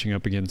did matching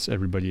up against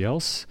everybody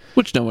else,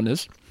 Which no one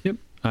is. Yep,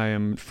 I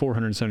am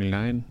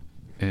 479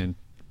 and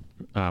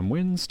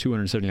wins,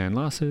 279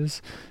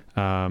 losses.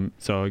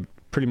 So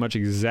pretty much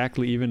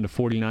exactly even to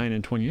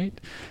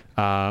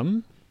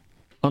 49-28.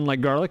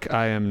 Unlike Garlic,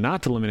 I am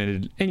not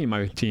eliminated in any of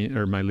my team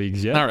or my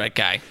leagues yet. All right,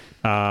 guy.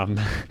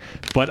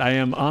 But I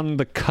am on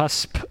the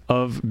cusp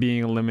of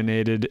being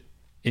eliminated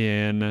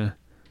in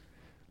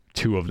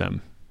 2 of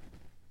them.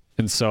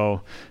 And so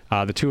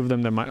the 2 of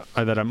them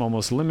that I'm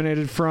almost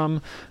eliminated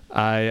from,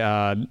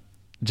 I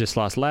just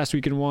lost last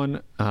week in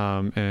one,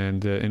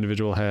 and the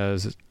individual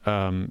has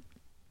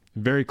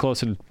very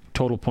close in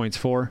total points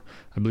for.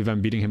 I believe I'm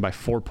beating him by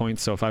 4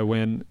 points. So if I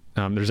win,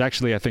 there's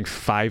actually, I think,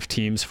 5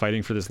 teams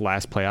fighting for this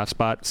last playoff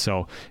spot.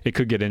 So it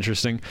could get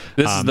interesting.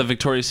 This is the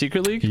Victoria's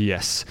Secret League?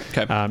 Yes.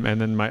 Okay. And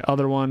then my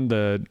other one,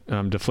 the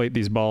Deflate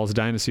These Balls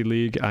Dynasty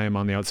League, I am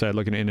on the outside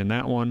looking in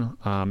that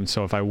one.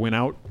 So if I win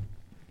out,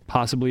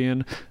 possibly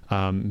in,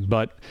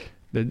 but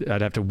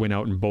I'd have to win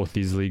out in both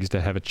these leagues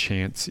to have a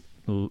chance.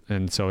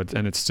 And so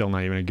it's still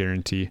not even a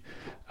guarantee.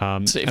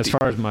 As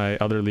far as my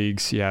other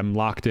leagues, yeah, I'm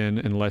locked in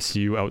unless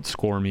you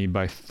outscore me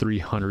by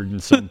 300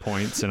 and some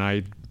points, and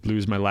I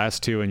lose my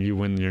last 2 and you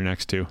win your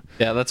next 2.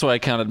 Yeah, that's why I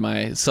counted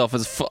myself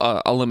as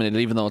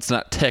eliminated, even though it's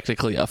not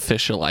technically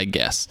official, I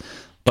guess.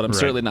 But I'm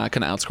certainly not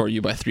going to outscore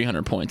you by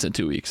 300 points in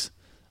 2 weeks.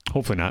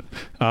 Hopefully not.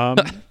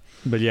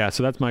 But yeah,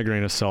 so that's my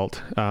grain of salt.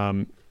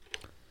 You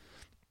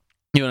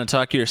want to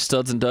talk your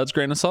studs and duds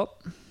grain of salt?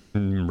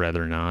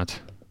 Rather not.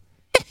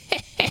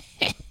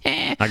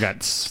 I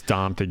got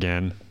stomped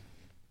again.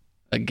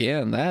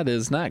 Again, that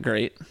is not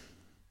great.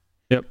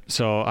 Yep.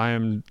 So I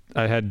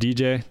had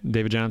DJ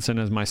David Johnson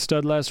as my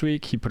stud last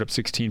week. He put up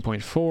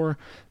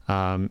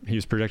 16.4. He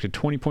was projected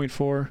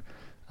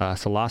 20.4.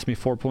 So lost me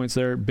 4 points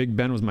there. Big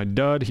Ben was my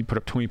dud. He put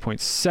up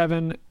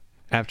 20.7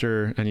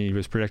 and he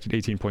was projected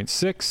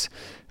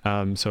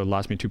 18.6. So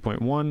lost me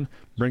 2.1,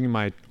 bringing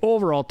my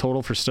overall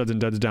total for studs and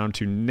duds down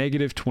to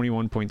negative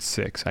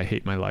 21.6. I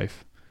hate my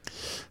life.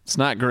 It's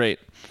not great.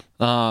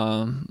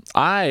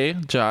 I,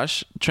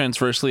 Josh,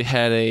 transversely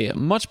had a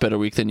much better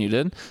week than you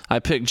did. I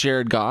picked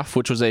Jared Goff,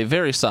 which was a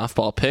very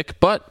softball pick,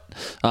 but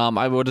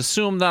I would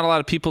assume not a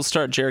lot of people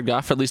start Jared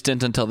Goff, at least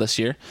didn't until this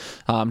year.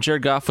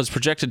 Jared Goff was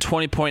projected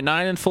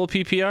 20.9 in full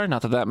PPR.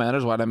 Not that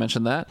matters. Why did I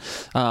mention that?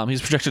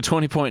 He's projected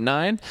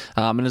 20.9,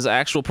 and his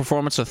actual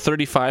performance of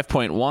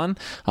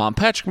 35.1.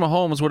 Patrick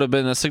Mahomes would have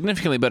been a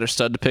significantly better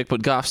stud to pick,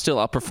 but Goff still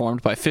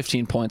outperformed by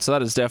 15 points. So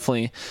that is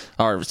definitely,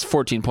 or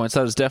 14 points.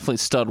 That is definitely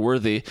stud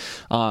worthy.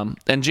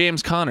 And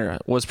James Conner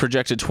was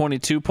projected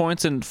 22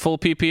 points in full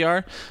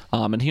PPR,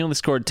 and he only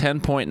scored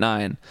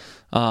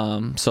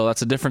 10.9. So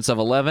that's a difference of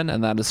 11,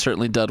 and that is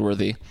certainly dud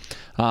worthy.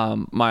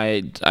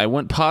 I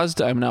went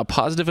positive. I'm now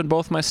positive in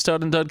both my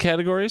stud and dud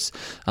categories.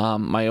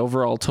 My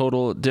overall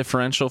total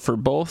differential for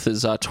both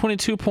is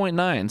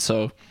 22.9.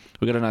 So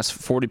we got a nice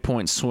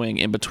 40-point swing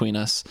in between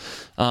us.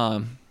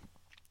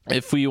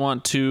 If you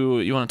want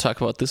to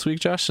talk about this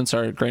week, Josh, since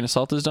our grain of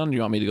salt is done, do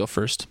you want me to go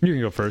first? You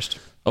can go first.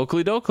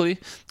 Oakley dokley.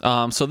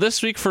 So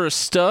this week for a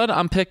stud,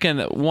 I'm picking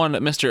one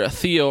Mr.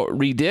 Theo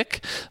Riddick,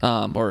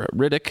 or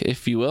Riddick,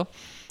 if you will.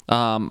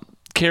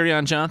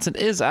 Kerryon Johnson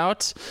is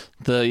out.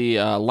 The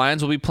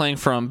Lions will be playing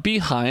from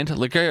behind.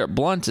 LeGarrette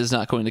Blount is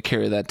not going to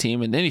carry that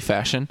team in any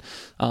fashion.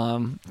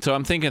 So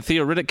I'm thinking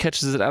Theo Riddick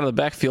catches it out of the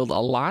backfield a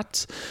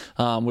lot,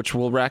 which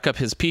will rack up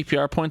his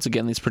PPR points.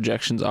 Again, these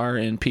projections are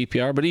in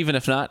PPR, but even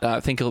if not,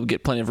 I think he'll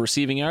get plenty of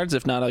receiving yards,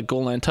 if not a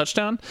goal line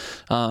touchdown.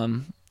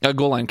 A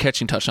goal line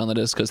catching touchdown, that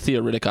is, because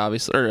Theo Riddick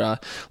obviously, or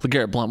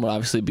LeGarrette Blount would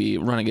obviously be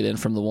running it in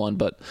from the one.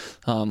 But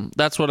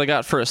that's what I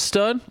got for a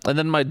stud. And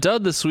then my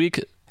dud this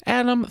week,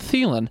 Adam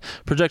Thielen,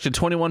 projected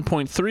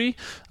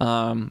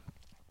 21.3.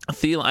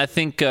 Thielen, I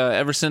think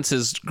ever since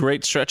his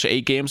great stretch of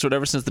 8 games or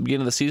whatever since the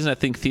beginning of the season, I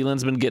think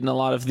Thielen's been getting a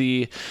lot of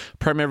the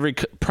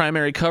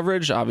primary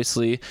coverage.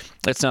 Obviously,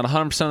 it's not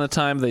 100% of the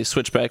time. They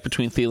switch back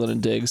between Thielen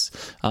and Diggs.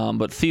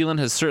 But Thielen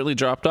has certainly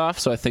dropped off,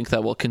 so I think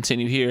that will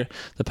continue here.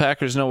 The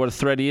Packers know what a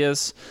threat he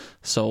is.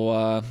 So,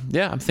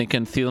 I'm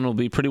thinking Thielen will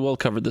be pretty well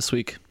covered this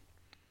week.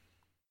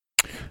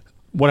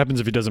 What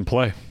happens if he doesn't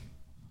play?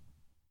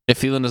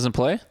 If Thielen doesn't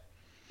play?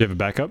 Do you have a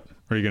backup?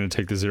 Or are you going to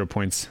take the 0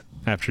 points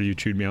after you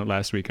chewed me out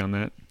last week on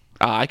that?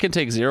 I can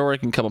take 0, or I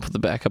can come up with a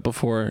backup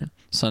before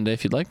Sunday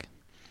if you'd like.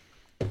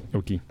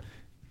 Okay.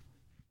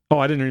 Oh,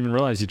 I didn't even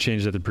realize you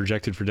changed that the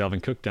projected for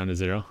Dalvin Cook down to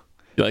 0.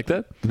 You like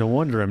that? No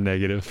wonder I'm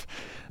negative.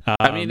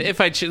 I mean,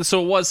 if I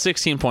so it was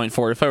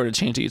 16.4. If I were to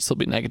change it, it'd still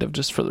be negative,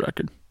 just for the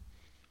record.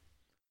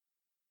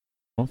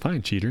 Well,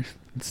 fine, cheater.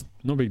 It's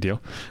no big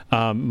deal.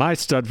 My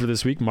stud for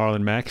this week,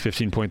 Marlon Mack,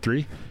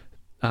 15.3.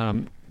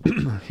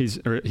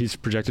 He's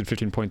projected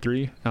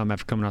 15.3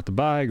 after coming out the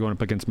bye, going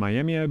up against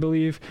Miami, I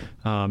believe,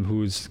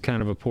 who's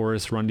kind of a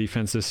porous run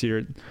defense this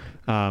year.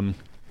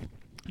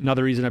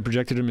 Another reason I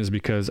projected him is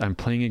because I'm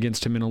playing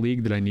against him in a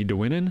league that I need to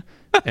win in,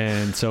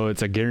 and so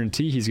it's a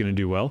guarantee he's going to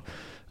do well.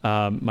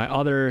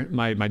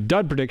 My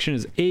dud prediction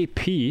is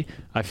AP.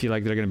 I feel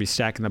like they're going to be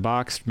stacking the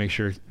box,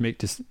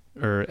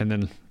 and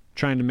then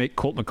trying to make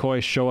Colt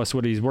McCoy show us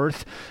what he's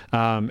worth.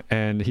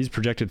 And he's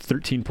projected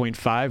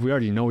 13.5. We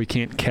already know he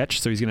can't catch,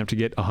 so he's going to have to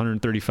get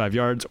 135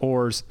 yards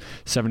or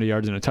 70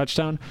 yards and a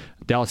touchdown.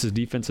 Dallas's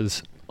defense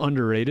is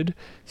underrated,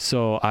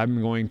 so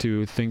I'm going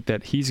to think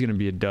that he's going to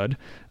be a dud.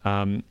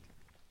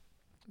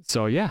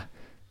 So, yeah.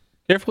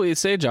 Careful what you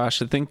say,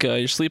 Josh. I think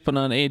you're sleeping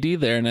on AD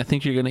there, and I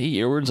think you're going to eat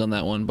your words on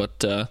that one,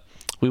 but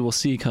we will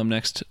see come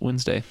next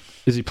Wednesday.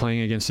 Is he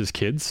playing against his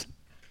kids?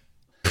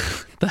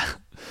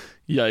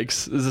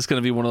 Yikes. Is this going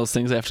to be one of those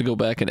things I have to go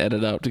back and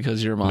edit out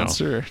because you're a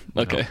monster?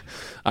 No. Okay. No.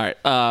 All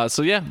right.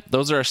 So, yeah,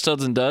 those are our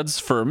studs and duds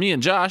for me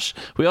and Josh.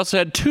 We also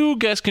had 2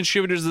 guest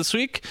contributors this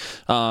week.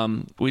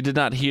 We did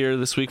not hear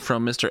this week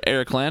from Mr.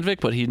 Eric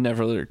Landvik, but he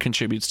never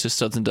contributes to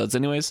studs and duds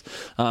anyways.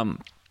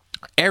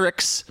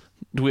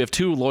 We have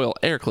 2 loyal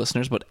Eric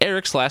listeners, but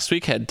Eric's last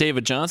week had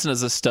David Johnson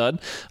as a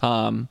stud,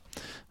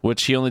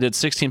 which he only did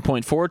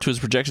 16.4 to his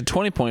projected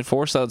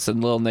 20.4, so that's a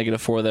little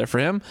 -4 there for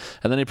him.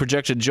 And then he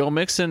projected Joe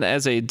Mixon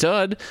as a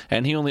dud,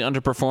 and he only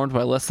underperformed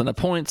by less than a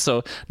point,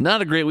 so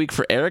not a great week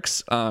for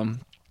Eric's.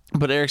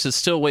 But Eric's is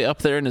still way up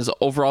there in his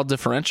overall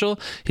differential.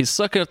 He's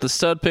sucking at the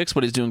stud picks,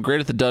 but he's doing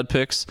great at the dud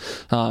picks.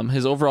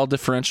 His overall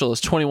differential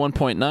is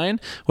 21.9,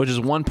 which is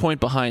 1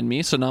 point behind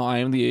me, so now I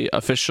am the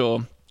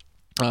official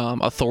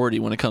authority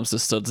when it comes to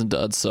studs and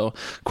duds. So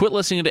quit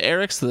listening to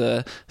Eric's,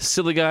 the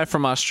silly guy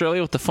from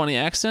Australia with the funny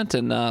accent,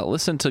 and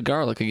listen to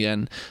Garlic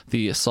again,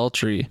 the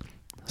sultry,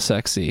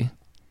 sexy,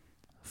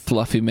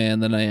 fluffy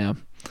man that I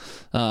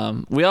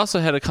am. We also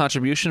had a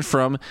contribution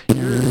from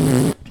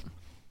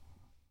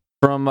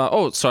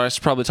I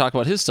should probably talk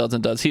about his studs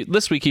and duds.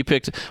 This week he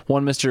picked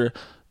one Mr.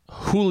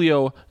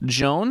 Julio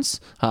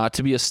Jones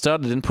to be a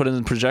stud. I didn't put it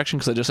in projection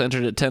because I just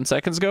entered it 10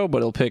 seconds ago, but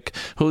he'll pick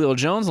Julio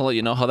Jones. I'll let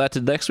you know how that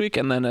did next week.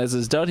 And then as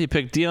his dud, he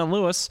picked Dion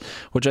Lewis,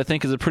 which I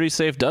think is a pretty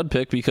safe dud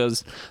pick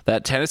because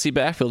that Tennessee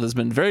backfield has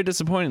been very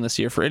disappointing this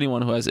year for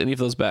anyone who has any of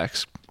those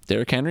backs.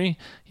 Derrick Henry,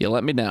 you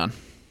let me down.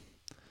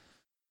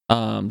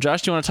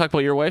 Josh, do you want to talk about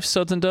your wife's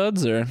studs and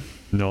duds? Or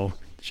no,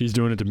 she's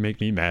doing it to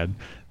make me mad.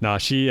 No,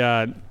 she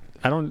had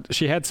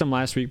some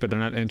last week, but they're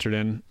not entered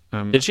in.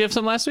 Did she have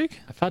some last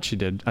week? I thought she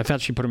did. I thought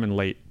she put them in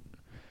late.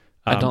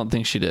 I don't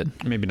think she did.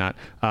 Maybe not.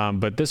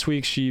 But this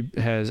week she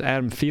has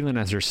Adam Thielen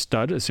as her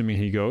stud, assuming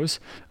he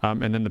goes.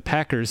 And then the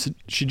Packers.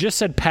 She just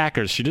said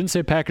Packers. She didn't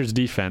say Packers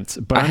defense.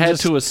 But I had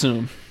to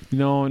assume.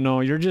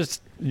 No.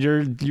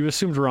 You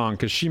assumed wrong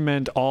because she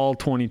meant all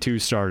 22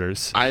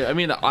 starters. I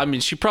mean,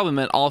 she probably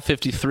meant all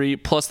 53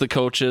 plus the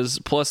coaches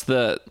plus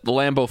the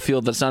Lambeau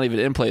Field that's not even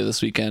in play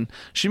this weekend.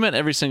 She meant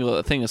every single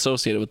thing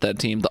associated with that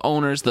team, the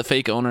owners, the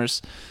fake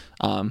owners.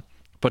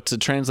 But to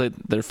translate,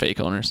 they're fake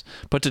owners.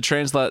 But to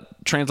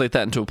translate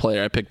that into a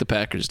player, I picked the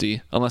Packers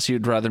D. Unless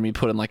you'd rather me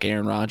put in like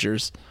Aaron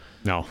Rodgers.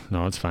 No,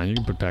 it's fine. You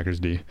can put Packers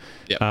D.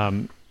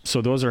 Yep.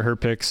 So those are her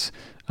picks.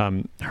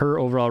 Her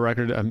overall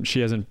record,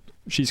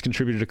 she's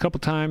contributed a couple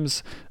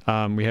times.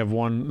 We have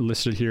one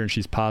listed here, and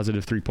she's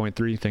positive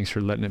 3.3. Thanks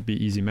for letting it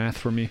be easy math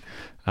for me.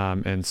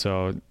 And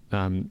so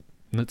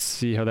let's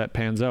see how that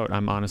pans out.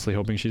 I'm honestly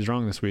hoping she's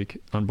wrong this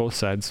week on both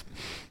sides.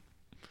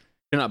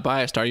 You're not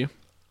biased, are you?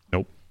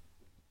 Nope.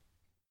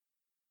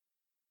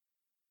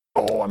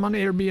 Oh, I'm on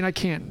AirB and I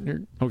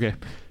can't. Okay.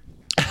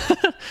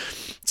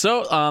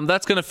 So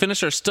that's going to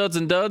finish our studs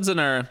and duds and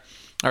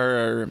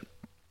our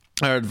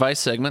advice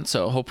segment.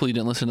 So hopefully you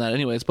didn't listen to that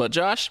anyways. But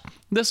Josh,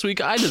 this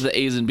week I did the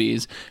A's and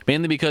B's,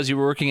 mainly because you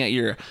were working at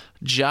your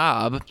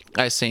job.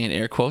 I say in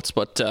air quotes,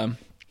 but so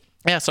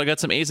I got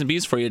some A's and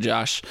B's for you,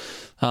 Josh.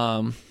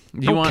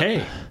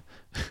 Okay.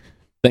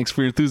 Thanks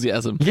for your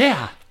enthusiasm.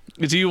 Yeah.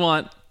 Do you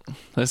want...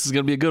 This is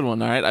going to be a good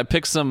one, all right? I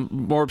picked some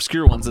more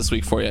obscure ones this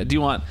week for you. Do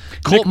you want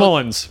Nick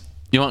Mullins?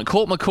 You want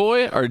Colt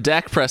McCoy or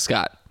Dak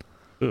Prescott?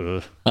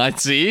 I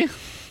see.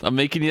 I'm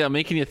making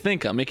you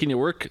think. I'm making you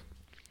work.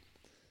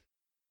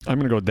 I'm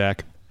going to go with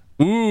Dak.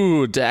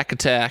 Ooh, Dak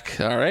attack.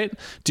 All right.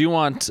 Do you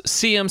want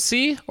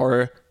CMC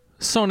or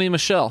Sony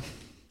Michel?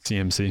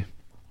 CMC.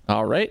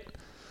 All right.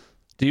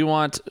 Do you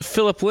want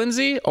Philip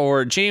Lindsay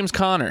or James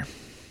Conner?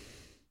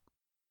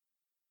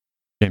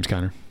 James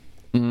Conner.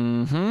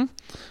 Mm-hmm.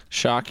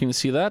 Shocking to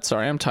see that.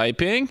 Sorry, I'm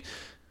typing.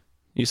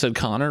 You said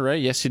Connor,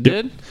 right? Yes, you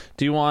did. Yep.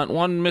 Do you want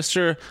one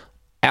Mr.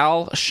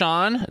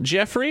 Alshon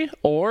Jeffrey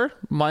or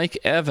Mike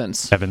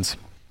Evans? Evans.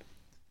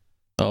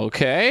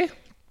 Okay.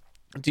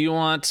 Do you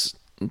want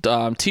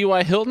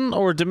T.Y. Hilton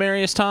or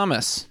Demaryius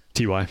Thomas?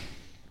 Ty.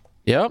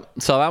 Yep,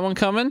 saw that one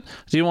coming.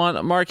 Do you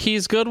want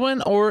Marquise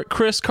Goodwin or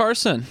Chris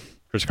Carson?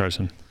 Chris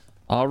Carson.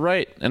 All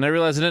right, and I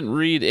realize I didn't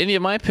read any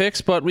of my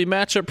picks, but we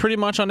match up pretty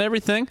much on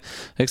everything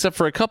except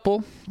for a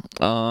couple.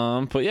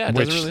 But yeah, it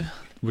doesn't really.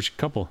 Which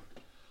couple?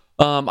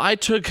 I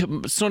took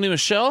Sony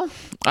Michel,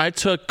 I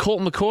took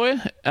Colt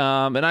McCoy,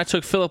 and I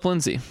took Philip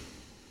Lindsay.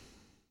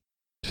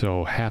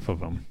 So half of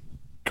them.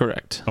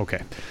 Correct.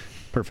 Okay,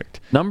 perfect.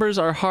 Numbers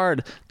are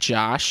hard,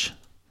 Josh.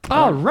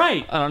 All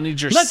right. I don't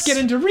need your. Let's get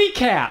into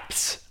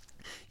recaps.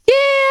 Yeah,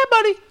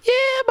 buddy.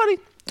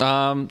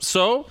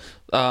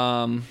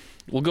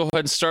 We'll go ahead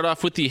and start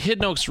off with the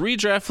Hidden Oaks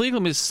Redraft League.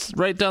 Let me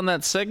write down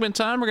that segment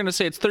time. We're going to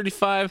say it's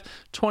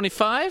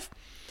 35-25.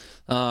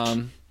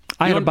 I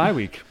had a bye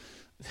week.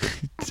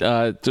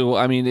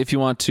 If you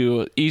want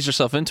to ease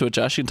yourself into it,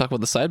 Josh, you can talk about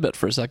the side bet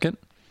for a second.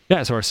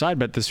 Yeah, so our side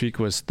bet this week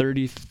was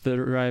 30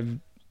 flirty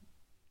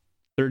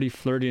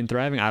and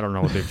thriving. I don't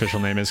know what the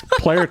official name is.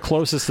 Player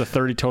closest to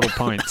 30 total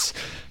points.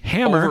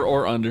 Hammer. Over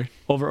or under?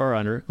 Over or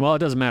under. Well, it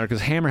doesn't matter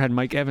because Hammer had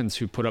Mike Evans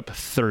who put up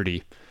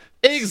 30.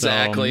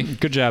 Exactly. So,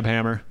 good job,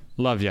 Hammer.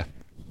 Love you.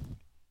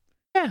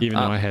 Yeah. Even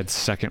though I had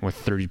second with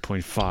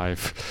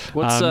 30.5.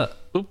 What's go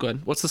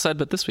ahead. What's the side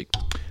bet this week?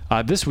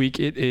 This week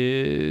it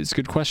is,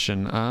 good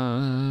question.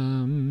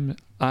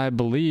 I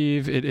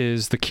believe it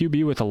is the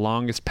QB with the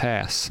longest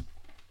pass.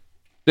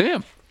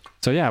 Damn.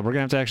 So yeah, we're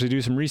gonna have to actually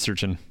do some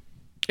researching.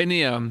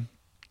 Any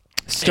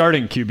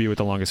starting QB with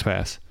the longest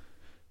pass.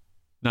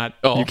 Not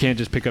you can't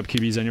just pick up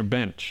QBs on your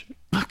bench.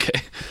 Okay.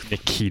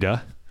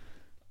 Nikita.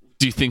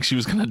 Do you think she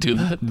was gonna do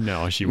that?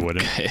 No, she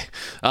wouldn't. Okay.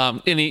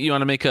 You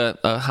want to make a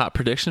hot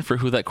prediction for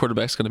who that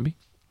quarterback's gonna be?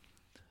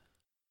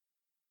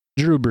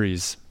 Drew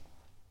Brees.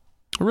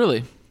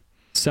 Really?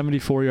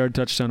 74-yard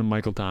touchdown to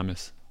Michael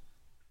Thomas.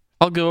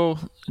 I'll go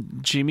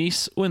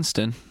Jameis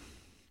Winston.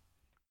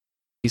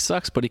 He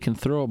sucks, but he can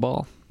throw a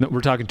ball. No,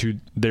 we're talking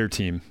to their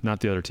team, not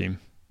the other team.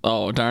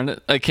 Oh, darn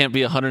it. I can't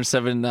be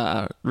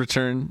 107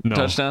 return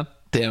touchdown?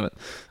 Damn it.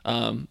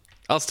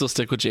 I'll still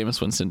stick with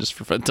Jameis Winston just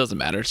for fun. It doesn't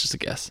matter. It's just a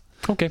guess.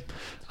 Okay.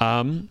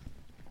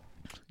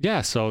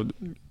 Yeah, so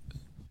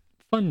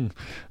fun.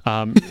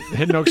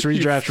 Hidden Oaks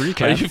Redraft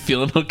Recap. Are you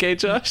feeling okay,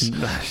 Josh?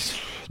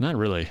 Not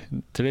really.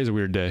 Today's a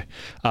weird day.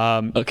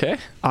 Okay.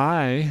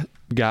 I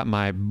got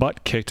my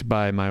butt kicked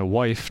by my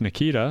wife,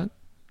 Nikita.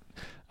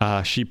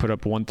 She put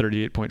up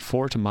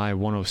 138.4 to my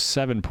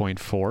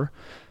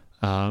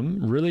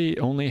 107.4. Really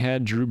only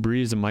had Drew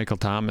Brees and Michael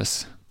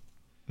Thomas.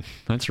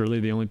 That's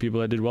really the only people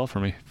that did well for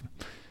me.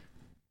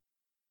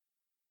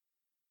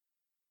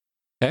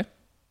 Okay.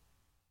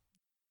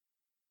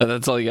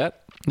 That's all you got?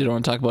 You don't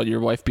want to talk about your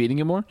wife beating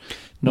you more?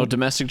 No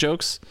domestic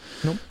jokes?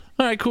 Nope.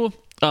 All right, cool.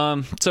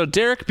 So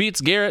Derek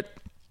beats Garrett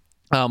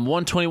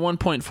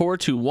 121.4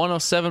 to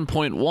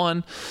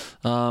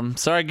 107.1.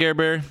 Sorry, Gare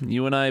Bear.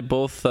 You and I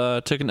both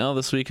took an L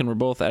this week, and we're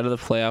both out of the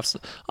playoffs.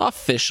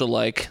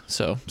 Official-like.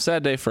 So,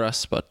 sad day for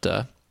us, but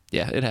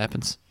yeah, it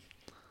happens.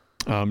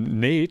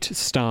 Nate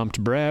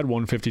stomped Brad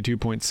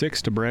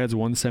 152.6 to Brad's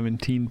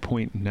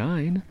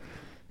 117.9.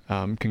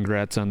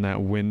 Congrats on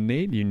that win,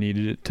 Nate. You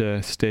needed it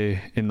to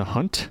stay in the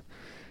hunt.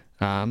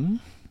 Yeah.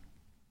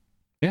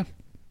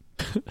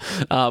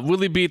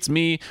 Willie beats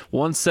me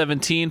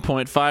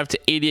 117.5 to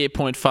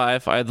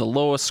 88.5. I had the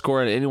lowest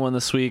score at anyone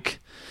this week.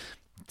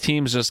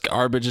 Team's just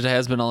garbage. It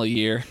has been all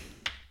year.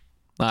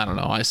 I don't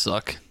know. I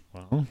suck.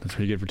 Well, that's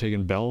what you get for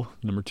taking Bell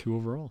number 2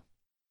 overall.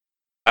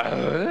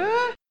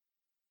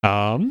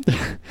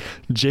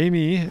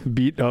 Jamie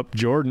beat up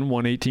Jordan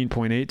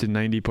 118.8 to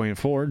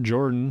 90.4.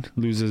 Jordan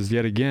loses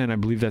yet again. I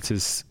believe that's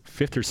his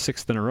 5th or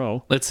 6th in a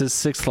row. That's his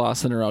 6th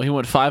loss in a row. He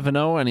went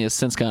 5-0 and he has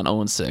since gone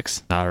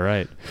 0-6. All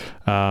right.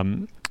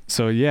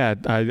 So yeah,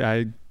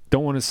 I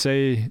don't want to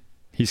say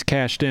he's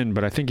cashed in,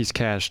 but I think he's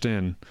cashed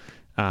in.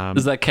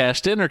 Is that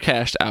cashed in or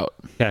cashed out?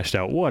 Cashed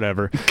out,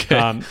 whatever.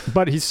 Okay.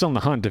 But he's still in the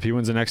hunt. If he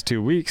wins the next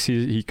 2 weeks,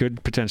 he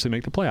could potentially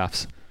make the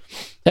playoffs.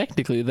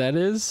 Technically, that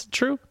is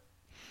true.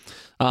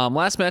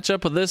 Last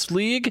matchup of this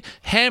league,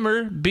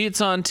 Hammer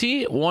beats on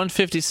T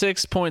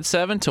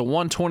 156.7 to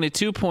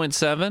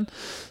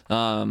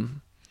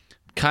 122.7.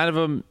 Kind of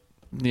a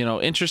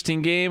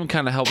interesting game.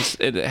 Kind of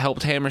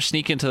helped Hammer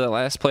sneak into the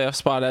last playoff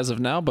spot as of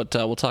now, but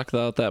we'll talk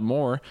about that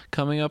more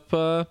coming up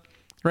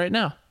right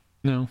now.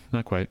 No,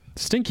 not quite.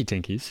 Stinky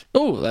Tinkies.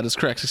 Oh, that is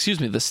correct. Excuse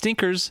me. The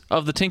stinkers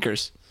of the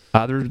Tinkers.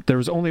 There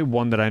was only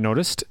one that I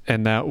noticed,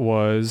 and that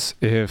was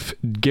if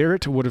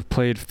Garrett would have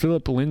played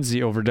Philip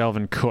Lindsay over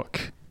Dalvin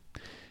Cook,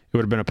 it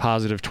would have been a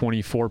positive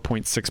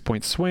 24.6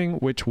 point swing,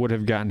 which would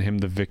have gotten him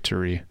the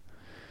victory.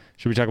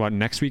 Should we talk about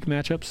next week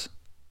matchups?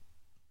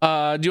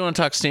 Do you want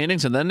to talk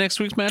standings and then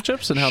next week's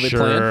matchups and how they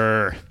play?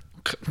 Sure.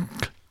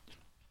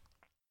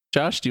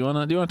 Josh, do you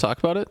want to talk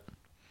about it?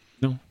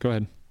 No, go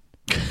ahead.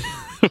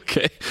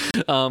 Okay.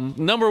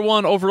 Number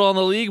 1 overall in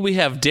the league, we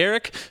have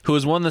Derek, who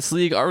has won this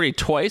league already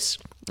twice.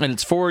 And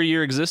its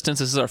 4-year existence.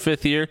 This is our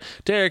 5th year.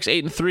 Derek's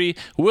 8-3.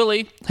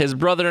 Willie, his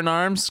brother in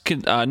arms,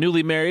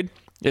 newly married,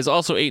 is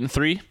also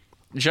 8-3.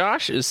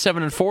 Josh is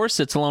 7-4,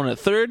 sits alone at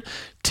third.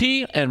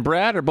 T and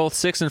Brad are both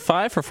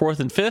 6-5 for fourth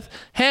and fifth.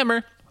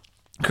 Hammer,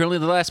 currently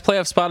the last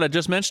playoff spot, I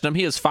just mentioned him.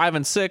 He is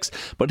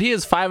 5-6, but he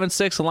is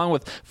 5-6 along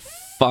with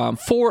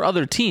 4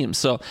 other teams.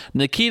 So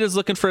Nikita's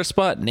looking for a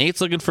spot, Nate's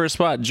looking for a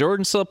spot,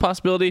 Jordan's still a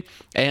possibility,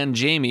 and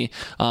Jamie.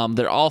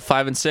 They're all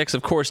 5-6,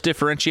 of course,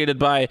 differentiated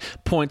by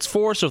points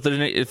for. So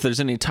if there's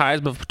any ties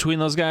between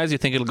those guys, you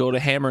think it'll go to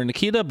Hammer and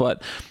Nikita.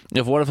 But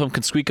if one of them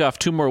can squeak off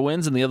 2 more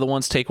wins and the other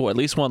ones take at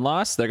least 1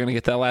 loss, they're going to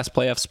get that last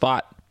playoff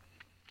spot.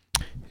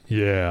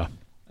 Yeah.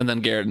 And then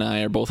Garrett and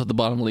I are both at the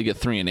bottom of the league at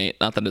 3-8.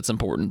 Not that it's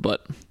important,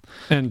 but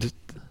And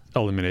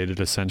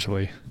eliminated,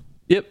 essentially.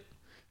 Yep.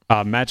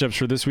 Matchups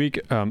for this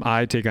week,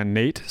 I take on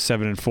Nate,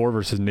 7-4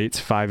 versus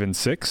Nate's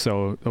 5-6.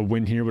 So a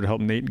win here would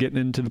help Nate getting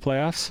into the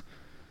playoffs.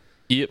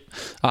 Yep.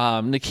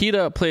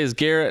 Nikita plays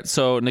Garrett,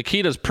 so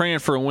Nikita's praying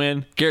for a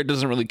win. Garrett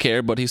doesn't really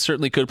care, but he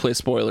certainly could play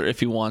spoiler if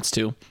he wants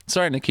to.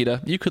 Sorry,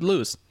 Nikita, you could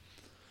lose.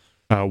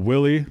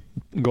 Willie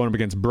going up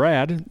against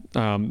Brad.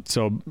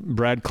 So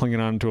Brad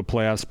clinging on to a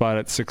playoff spot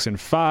at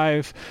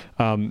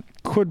 6-5.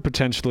 Could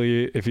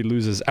potentially, if he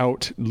loses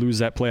out, lose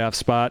that playoff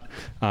spot.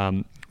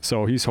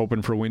 So he's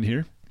hoping for a win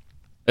here.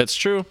 That's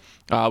true.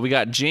 We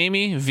got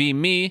Jamie v.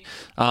 me.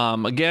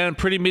 Again,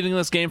 pretty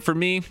meaningless game for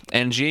me.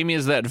 And Jamie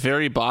is that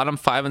very bottom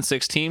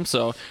 5-6 team,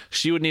 so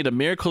she would need a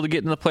miracle to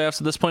get in the playoffs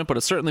at this point, but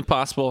it's certainly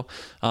possible.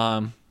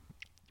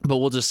 But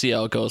we'll just see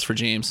how it goes for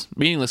James.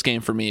 Meaningless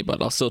game for me,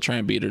 but I'll still try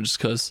and beat her just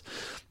because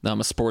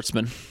I'm a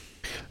sportsman.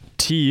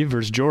 T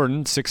versus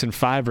Jordan,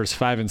 6-5 versus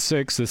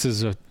 5-6. This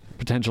is a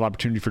potential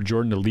opportunity for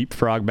Jordan to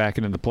leapfrog back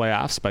into the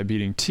playoffs by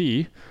beating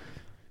T.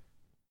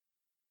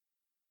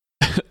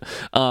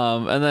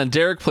 And then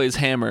Derek plays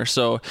Hammer.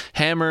 So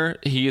Hammer,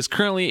 he is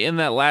currently in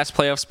that last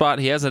playoff spot.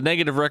 He has a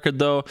negative record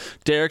though.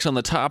 Derek's on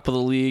the top of the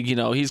league. You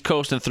know, he's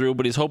coasting through,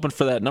 but he's hoping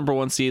for that number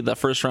 1 seed, that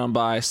first round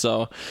bye.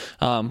 So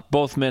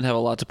both men have a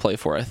lot to play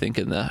for, I think,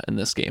 in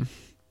this game.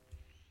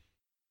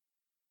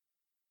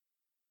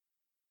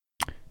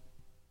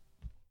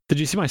 Did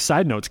you see my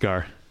side notes,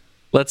 Gar?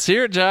 Let's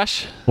hear it,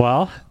 Josh.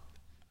 Well,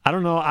 I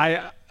don't know.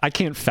 I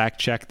can't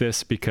fact check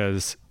this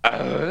because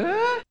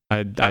I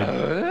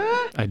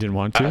didn't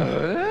want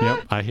to.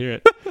 Yep, I hear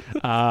it.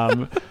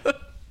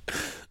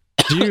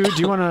 Do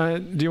you want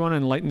to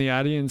enlighten the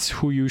audience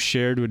who you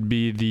shared would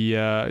be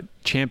the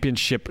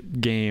championship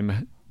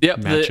game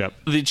matchup?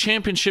 The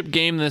championship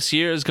game this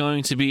year is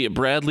going to be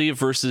Bradley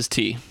versus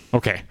T.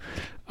 Okay.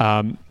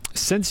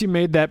 Since you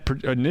made that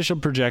initial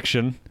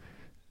projection,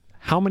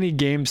 how many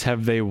games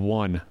have they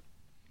won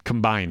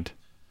combined?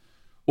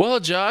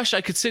 Well, Josh,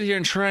 I could sit here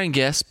and try and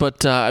guess,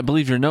 but I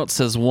believe your note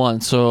says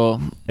 1,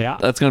 so yeah,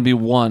 that's going to be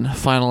 1.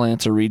 Final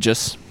answer,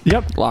 Regis.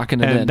 Yep.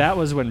 Locking it in. And that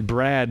was when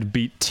Brad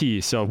beat T,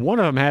 so one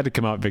of them had to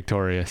come out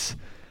victorious.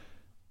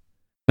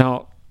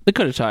 Now, they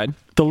could have tied.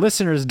 The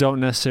listeners don't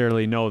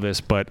necessarily know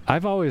this, but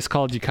I've always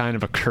called you kind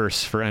of a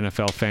curse for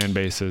NFL fan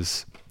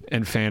bases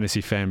and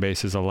fantasy fan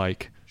bases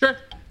alike. Sure.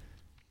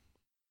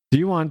 Do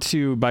you want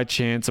to, by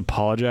chance,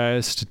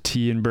 apologize to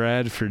T and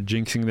Brad for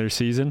jinxing their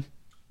season?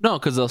 No,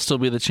 because they'll still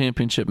be the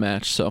championship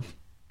match, so.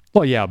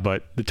 Well, yeah,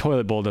 but the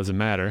toilet bowl doesn't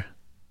matter.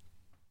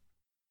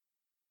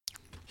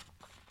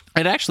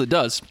 It actually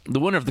does.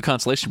 The winner of the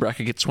consolation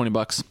bracket gets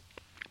 $20.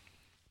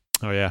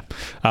 Oh, yeah.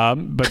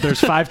 But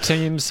there's 5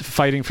 teams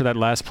fighting for that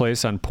last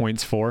place on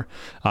points for.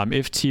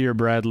 If T or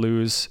Brad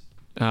lose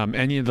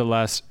any of their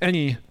last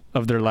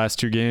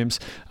 2 games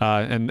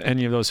and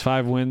any of those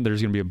 5 win,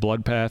 there's going to be a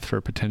bloodbath for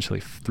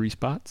potentially 3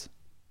 spots.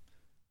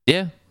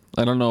 Yeah.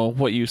 I don't know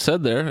what you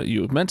said there.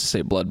 You meant to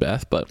say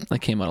bloodbath, but that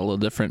came out a little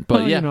different.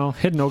 But yeah, you know,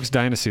 Hidden Oaks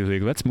Dynasty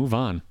League. Let's move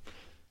on.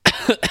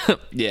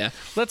 Yeah,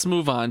 let's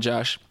move on,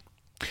 Josh.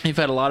 You've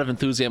had a lot of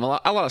enthusiasm, a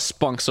lot of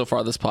spunk so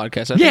far this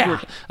podcast.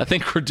 I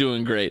think we're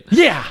doing great.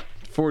 Yeah.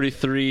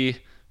 43-15.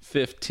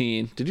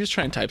 Did you just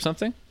try and type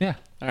something? Yeah.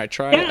 All right,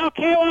 try it.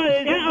 Yankees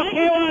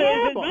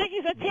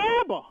are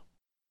terrible.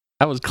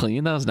 That was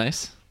clean. That was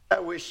nice.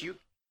 I wish you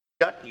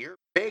got your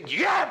big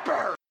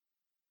yapper.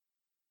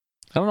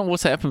 I don't know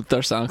what's happened with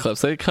our sound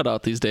clips. They cut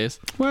out these days.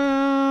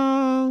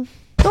 Well,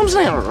 I'm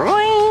saying ring.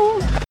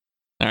 All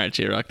right,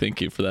 J-Rock, thank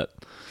you for that.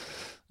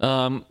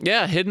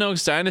 Yeah, Hidden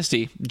Oaks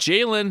Dynasty.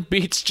 Jalen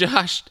beats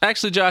Josh.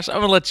 Actually, Josh, I'm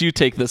going to let you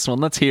take this one.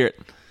 Let's hear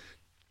it.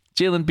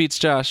 Jalen beats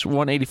Josh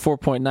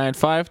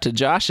 184.95 to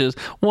Josh's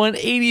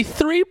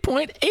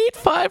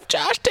 183.85.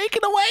 Josh, take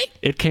it away.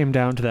 It came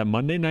down to that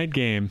Monday night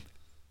game,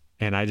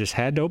 and I just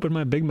had to open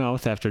my big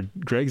mouth after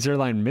Greg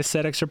Zerline missed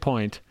that extra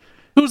point.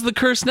 Who's the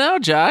curse now,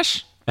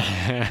 Josh?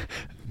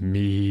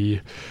 Me.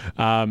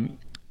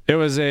 It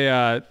was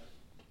a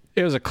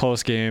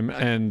close game,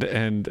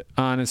 and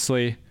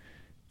honestly,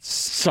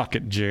 suck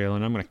it,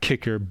 Jalen. I'm gonna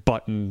kick your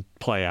butt in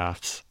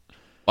playoffs.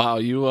 Wow,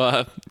 you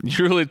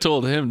really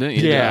told him, didn't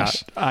you, yeah,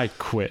 Josh? I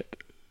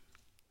quit.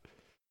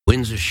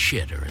 Winds of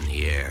shit are in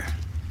the air.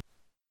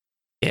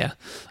 Yeah.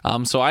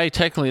 So I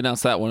technically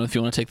announced that one. If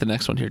you want to take the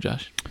next one here,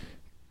 Josh.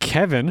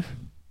 Kevin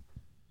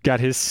got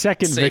his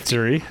second Safety.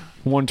 victory.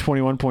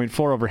 121.4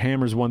 over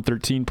Hammer's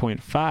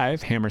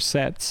 113.5. Hammer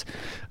sets.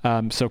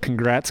 So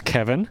congrats,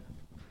 Kevin.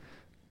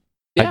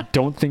 Yeah. I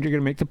don't think you're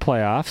going to make the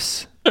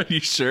playoffs. Are you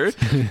sure?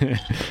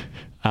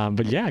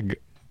 But yeah,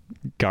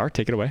 Gar,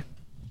 take it away.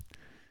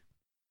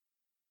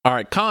 All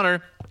right,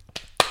 Connor.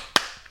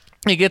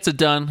 He gets it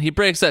done. He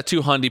breaks that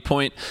 200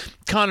 point.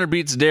 Connor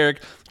beats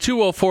Derek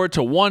 204 to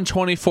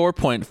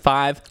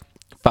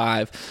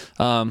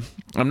 124.55.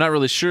 I'm not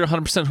really sure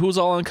 100% who's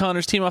all on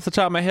Connor's team off the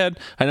top of my head.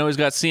 I know he's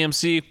got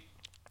CMC.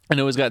 I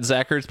know he's got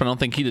Zach Ertz, but I don't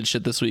think he did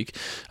shit this week.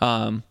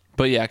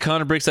 But yeah,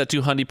 Connor breaks that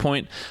 200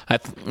 point.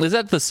 Is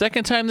that the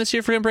second time this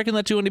year for him breaking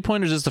that 200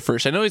 point, or is this the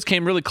first? I know he's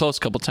came really close a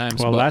couple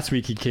times. Well, last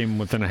week he came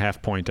within a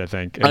half point, I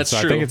think. And That's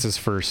so true. I think it's his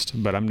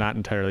first, but I'm not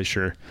entirely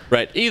sure.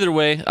 Right. Either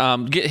way,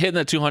 hitting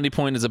that 200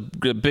 point is a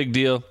big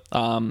deal.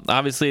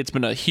 Obviously, it's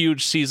been a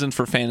huge season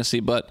for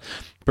fantasy, but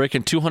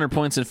breaking 200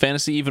 points in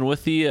fantasy, even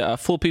with the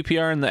full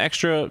PPR and the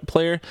extra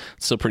player,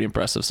 it's still pretty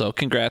impressive. So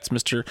congrats,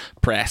 Mr.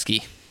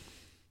 Prasky.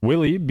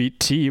 Willie beat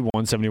T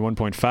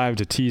 171.5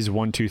 to T's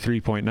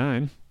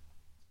 123.9.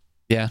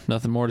 Yeah,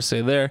 nothing more to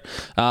say there.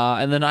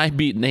 And then I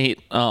beat Nate.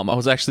 I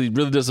was actually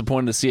really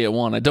disappointed to see it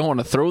won. I don't want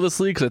to throw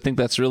this league because I think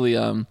that's really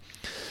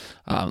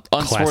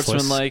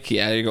unsportsmanlike.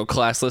 Yeah, there you go,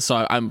 classless.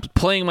 So I'm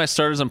playing my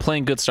starters. I'm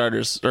playing good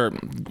starters, or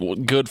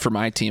good for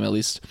my team at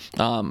least.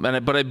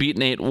 But I beat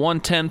Nate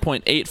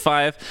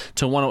 110.85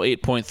 to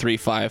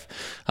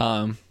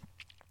 108.35.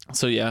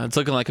 So yeah, it's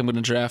looking like I'm going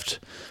to draft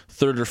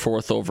third or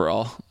fourth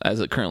overall as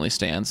it currently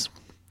stands.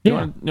 You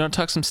want to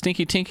talk some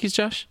stinky tinkies,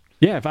 Josh?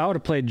 Yeah, if I would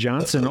have played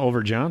Johnson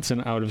over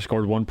Johnson, I would have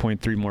scored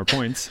 1.3 more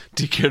points.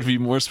 Do you care to be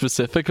more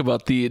specific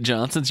about the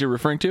Johnsons you're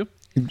referring to?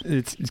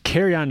 It's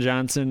Kerryon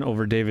Johnson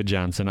over David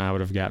Johnson. I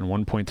would have gotten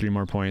 1.3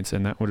 more points,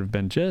 and that would have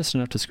been just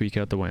enough to squeak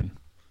out the win.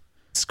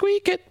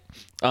 Squeak it.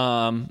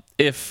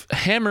 If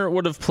Hammer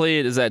would have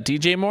played, is that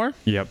DJ Moore?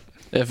 Yep.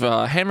 If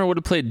Hammer would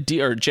have played,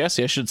 or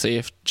Jesse, I should say,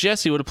 if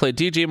Jesse would have played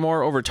DJ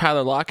Moore over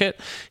Tyler Lockett,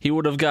 he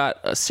would have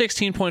got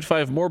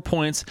 16.5 more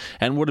points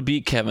and would have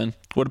beat Kevin.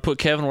 Would have put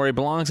Kevin where he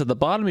belongs at the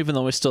bottom, even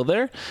though he's still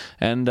there.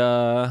 And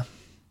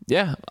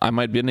yeah, I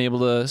might be able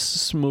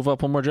to move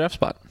up one more draft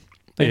spot.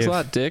 Thanks a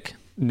lot, Dick.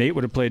 Nate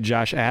would have played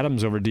Josh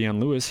Adams over Deion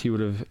Lewis. He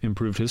would have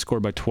improved his score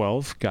by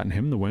 12, gotten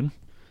him the win.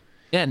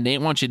 Yeah, Nate,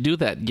 why don't you do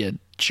that, you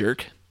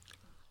jerk?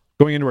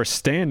 Going into our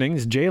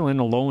standings,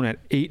 Jalen alone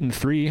at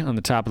 8-3 on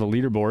the top of the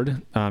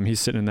leaderboard. He's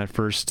sitting in that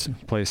first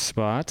place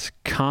spot.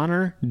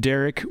 Connor,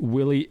 Derek,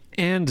 Willie,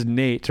 and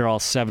Nate are all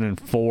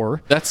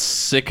 7-4. That's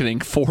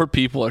sickening. 4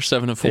 people are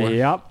 7-4.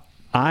 Yep.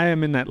 I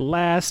am in that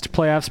last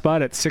playoff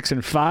spot at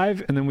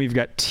 6-5, and then we've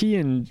got T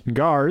and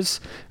Gars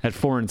at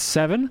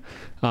 4-7.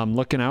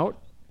 Looking out.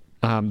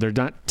 They're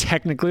not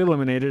technically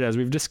eliminated, as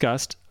we've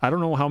discussed. I don't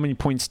know how many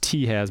points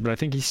T has, but I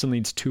think he still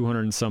needs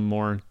 200 and some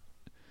more.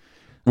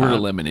 We're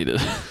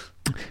eliminated.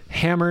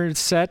 Hammer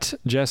set,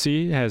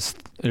 Jesse is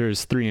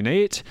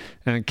 3-8,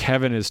 and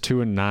Kevin is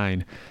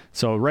 2-9.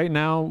 So right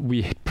now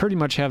we pretty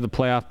much have the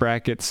playoff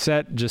bracket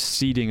set, just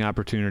seeding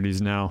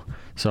opportunities now.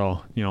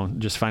 So,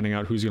 just finding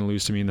out who's going to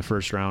lose to me in the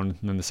first round,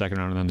 and then the second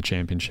round, and then the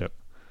championship.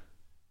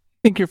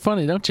 Think you're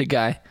funny, don't you,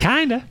 guy?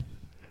 Kinda.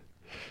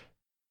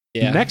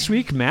 Yeah. Next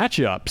week,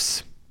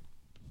 matchups.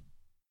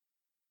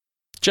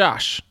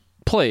 Josh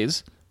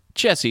plays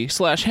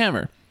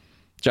Jesse/Hammer.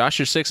 Josh,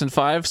 you're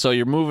 6-5, so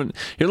you're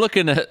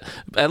looking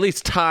at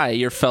least tie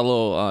your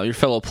fellow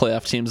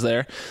playoff teams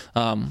there.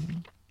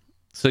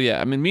 So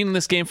yeah, I mean, meaning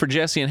this game for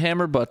Jesse and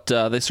Hammer, but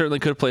they certainly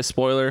could play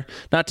spoiler,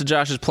 not to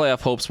Josh's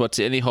playoff hopes, but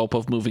to any hope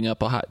of moving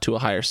up to a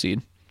higher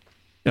seed.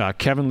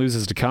 Kevin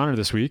loses to Connor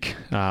this week.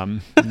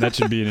 That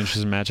should be an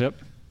interesting matchup.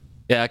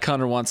 Yeah,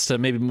 Connor wants to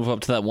maybe move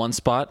up to that one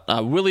spot.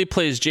 Willie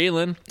plays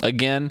Jalen.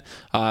 Again,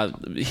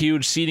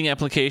 huge seeding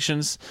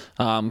applications.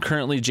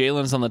 Currently,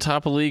 Jalen's on the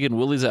top of the league and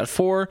Willie's at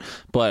 4.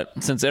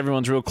 But since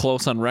everyone's real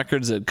close on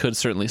records, it could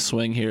certainly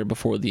swing here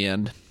before the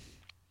end.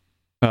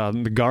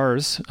 The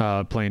Gars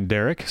playing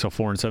Derek, so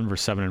 4-7 for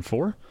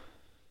 7-4.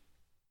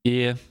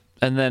 Yeah,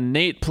 and then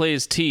Nate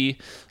plays T.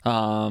 Yeah,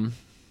 I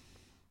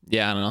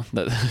don't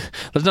know.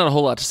 There's not a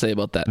whole lot to say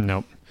about that.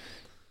 Nope.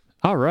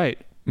 All right,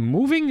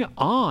 moving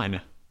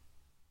on.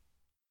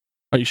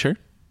 Are you sure?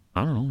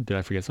 I don't know. Did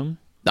I forget something?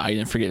 No, you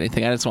didn't forget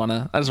anything. I just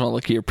wanna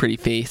look at your pretty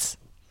face.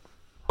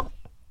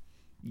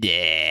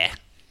 Yeah.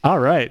 All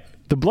right.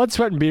 The Blood,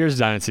 Sweat, and Beers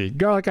Dynasty.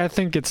 Garlic, I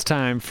think it's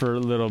time for a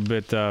little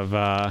bit of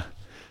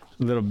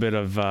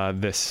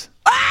this.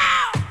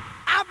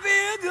 I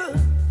feel good.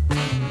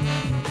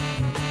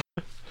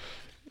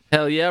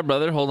 Hell yeah,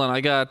 brother. Hold on. I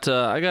got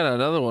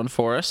another one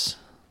for us.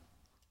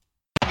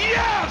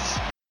 Yes!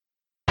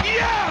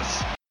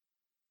 Yes!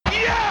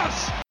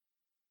 Yes!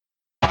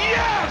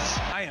 Yes!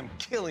 I am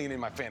killing it in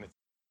my fantasy.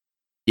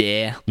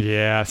 Yeah.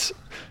 Yes.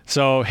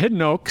 So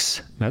Hidden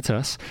Oaks, that's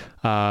us.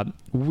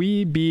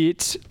 We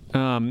beat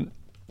Dalton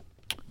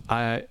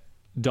Abbey.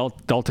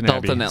 Dalton,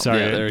 Sorry,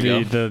 yeah, there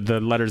you go.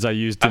 The letters I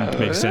used didn't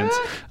make sense.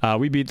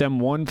 We beat them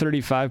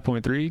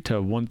 135.3 to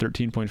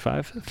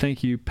 113.5.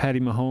 Thank you, Patty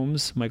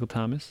Mahomes, Michael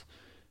Thomas,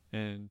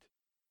 and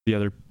the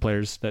other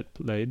players that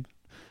played.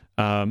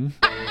 We get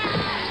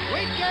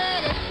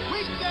it.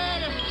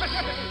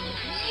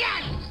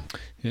 Yes!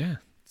 Yeah.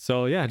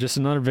 So, yeah, just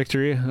another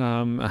victory.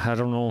 I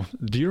don't know.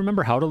 Do you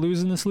remember how to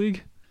lose in this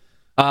league?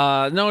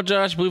 No,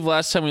 Josh, I believe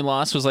last time we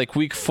lost was like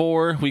week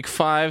 4, week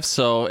 5,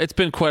 so it's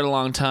been quite a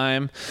long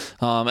time.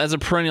 As a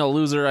perennial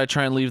loser, I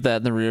try and leave that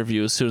in the rear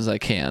view as soon as I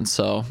can.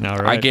 So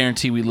right. I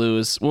guarantee we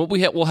lose.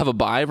 We'll have a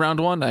bye round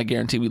 1. I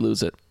guarantee we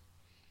lose it.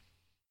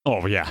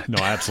 Oh, yeah. No,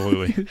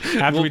 absolutely.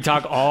 After we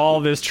talk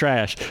all this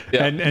trash.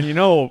 Yeah.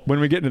 And when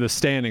we get into the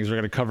standings, we're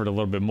going to cover it a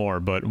little bit more,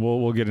 but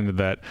we'll get into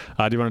that.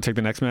 Do you want to take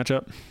the next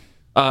matchup?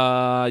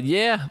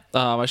 Yeah.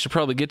 I should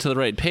probably get to the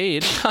right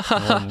page.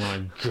 Oh,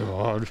 my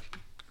God.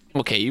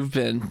 Okay, you've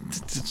been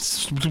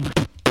is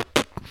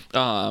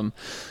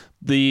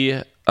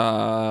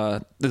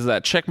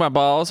that Check My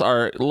Balls,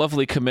 our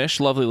lovely commish,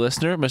 lovely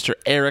listener, Mr.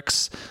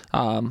 Eric's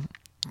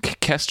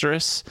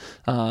Kesteris.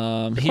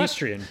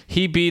 Equestrian.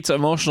 He beats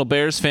Emotional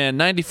Bears fan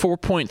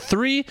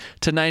 94.3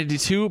 to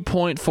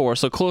 92.4.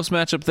 So close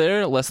matchup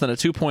there, less than a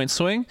 2-point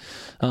swing.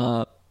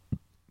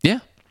 Yeah,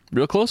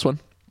 real close one.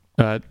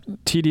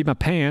 TD My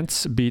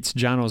Pants beats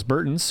Jonos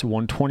Burton's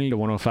 120 to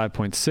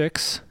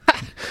 105.6.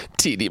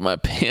 TD My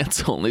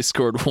Pants only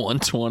scored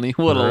 120.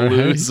 What a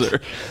loser.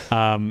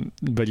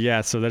 But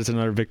yeah, so that's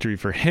another victory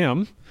for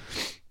him.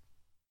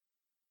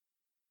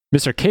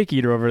 Mr. Cake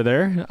Eater over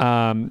there.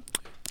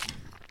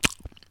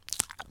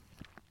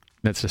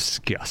 That's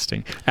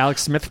disgusting.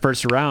 Alex Smith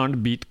first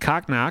round beat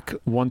Cocknock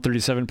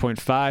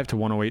 137.5 to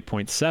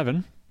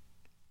 108.7.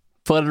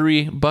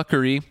 Fluttery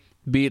Buckery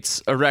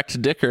beats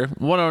Erect Dicker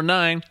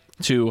 109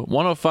 to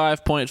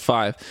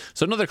 105.5.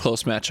 So another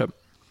close matchup.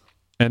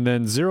 And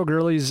then Zero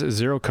Girlies,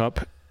 Zero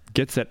Cup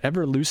gets that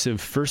ever elusive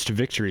first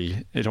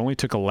victory. It only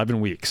took 11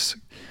 weeks.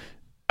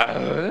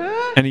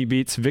 And he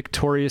beats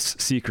Victorious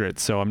Secret.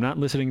 So I'm not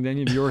listening to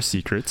any of your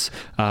secrets.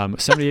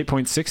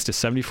 78.6 to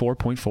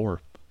 74.4.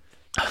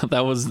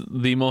 That was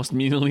the most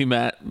meaningless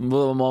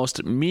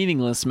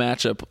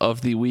matchup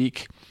of the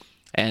week,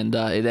 and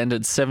it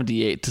ended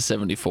 78 to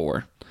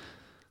 74.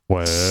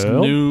 Well,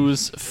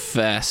 Snooze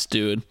fest,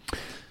 dude.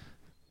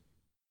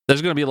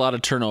 There's going to be a lot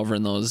of turnover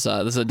in those.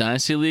 This is a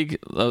dynasty league.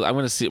 We're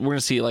going to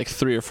see like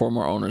 3 or 4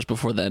 more owners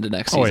before the end of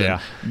next season. Oh, yeah.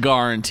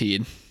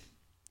 Guaranteed.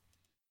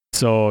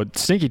 So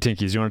Stinky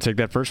Tinkies, you want to take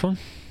that first one?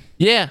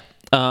 Yeah.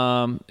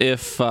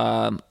 If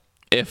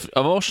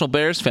Emotional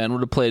Bears fan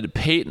would have played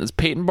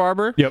Peyton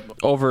Barber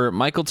over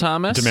Michael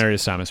Thomas.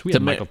 Demarius Thomas. We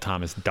have Michael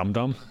Thomas,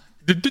 dum-dum.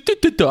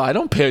 I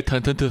don't pay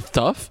attention to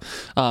stuff.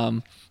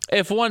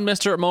 If one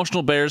Mr.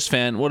 Emotional Bears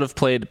fan would have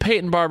played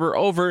Peyton Barber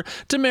over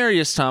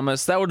Demarius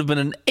Thomas, that would have been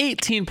an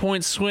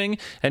 18-point swing,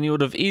 and you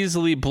would have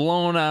easily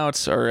blown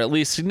out, or at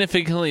least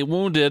significantly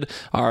wounded,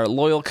 our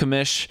loyal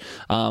commish.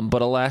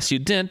 But alas, you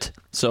didn't.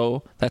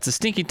 So that's a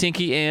Stinky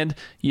Tinky, and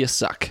you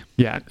suck.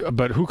 Yeah,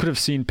 but who could have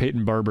seen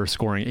Peyton Barber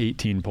scoring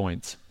 18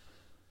 points?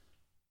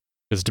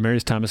 Because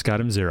Demarius Thomas got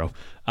him 0.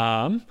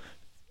 The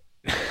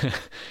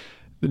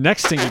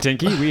next Stinky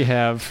Tinky, we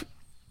have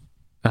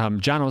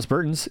Jonos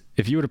Burton's.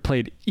 If you would have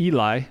played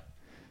Eli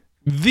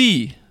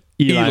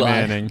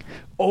Manning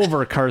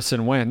over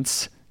Carson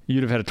Wentz,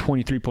 you'd have had a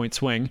 23-point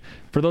swing.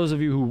 For those of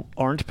you who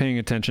aren't paying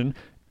attention,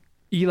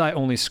 Eli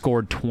only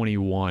scored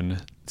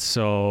 21.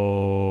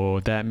 So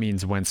that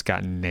means Wentz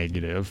got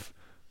negative.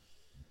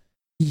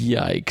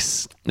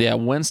 Yikes. Yeah,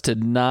 Wentz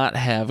did not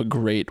have a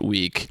great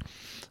week.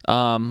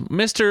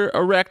 Mr.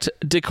 Erect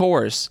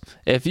Decors,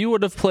 if you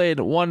would have played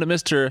one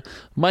Mr.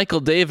 Michael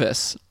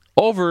Davis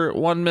over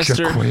one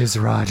Mr.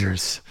 Jaquiz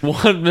Rogers.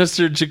 One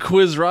Mr.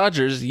 Jaquiz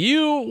Rogers,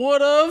 you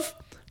would have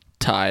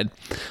tied.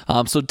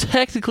 So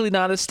technically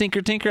not a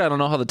stinker tinker. I don't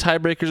know how the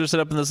tiebreakers are set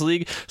up in this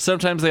league.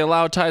 Sometimes they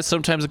allow ties.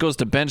 Sometimes it goes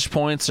to bench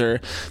points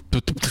or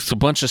a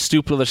bunch of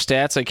stupid other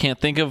stats I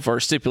can't think of, or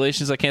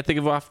stipulations I can't think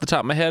of off the top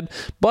of my head.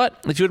 But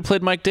if you would have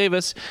played Mike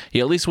Davis, you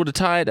at least would have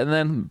tied and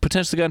then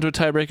potentially got into a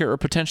tiebreaker or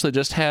potentially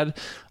just had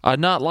a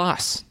not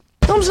loss.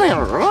 Don't say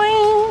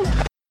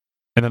right.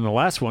 And then the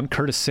last one,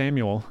 Curtis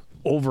Samuel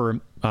over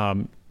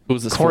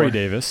Who's this Corey for?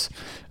 Davis,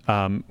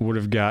 would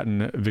have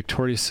gotten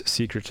Victorious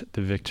Secret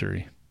the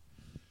victory.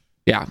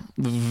 Yeah,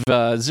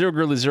 Zero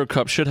Girly, Zero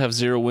Cup should have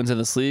 0 wins in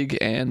this league,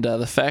 and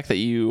the fact that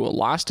you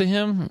lost to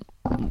him,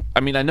 I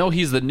mean, I know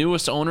he's the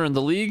newest owner in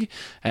the league,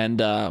 and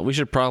we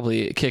should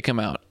probably kick him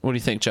out. What do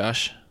you think,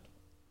 Josh?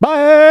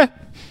 Bye!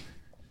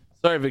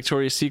 Sorry,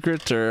 Victoria's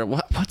Secret, or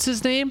what's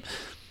his name?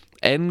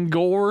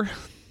 Engor?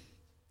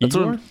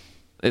 Eeyore?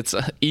 It's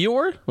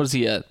Eeyore? What is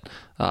he at?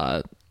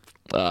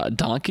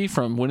 Donkey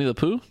from Winnie the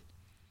Pooh?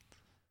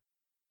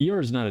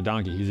 Eeyore is not a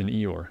donkey, he's an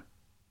Eeyore.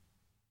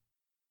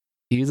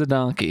 He's a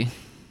donkey.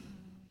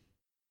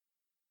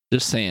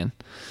 Just saying.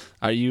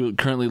 Are you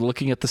currently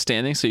looking at the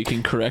standings so you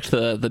can correct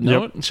the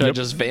note? Yep. Should I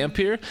just vamp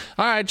here?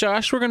 All right,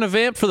 Josh, we're going to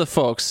vamp for the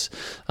folks.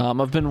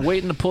 I've been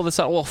waiting to pull this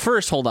out. Well,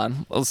 first, hold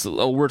on.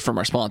 A word from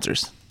our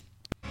sponsors.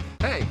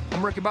 Hey,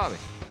 I'm Ricky Bobby.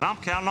 I'm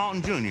Cal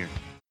Naughton Jr.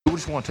 We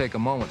just want to take a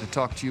moment to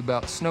talk to you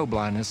about snow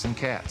blindness in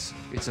cats.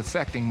 It's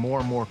affecting more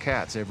and more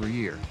cats every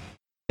year.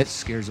 It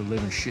scares the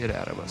living shit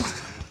out of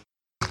us.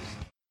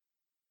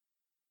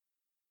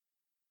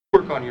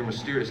 Work on your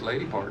mysterious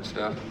lady part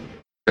stuff.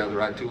 You have the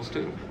right tools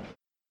too.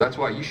 That's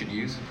why you should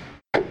use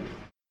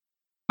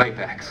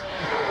Laypax,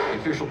 the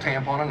official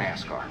tampon of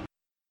NASCAR.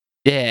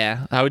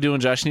 Yeah. How we doing,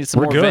 Josh? You need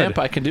some We're more good. vamp?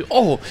 I can do.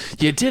 Oh,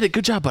 you did it.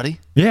 Good job, buddy.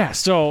 Yeah,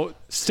 so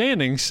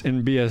standings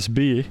in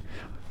BSB,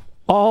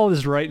 all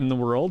is right in the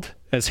world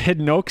as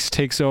Hidden Oaks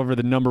takes over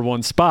the number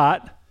 1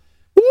 spot.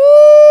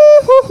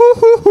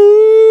 Woo-hoo-hoo-hoo!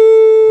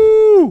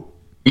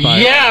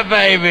 Yeah,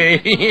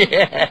 baby.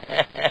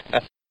 Yeah.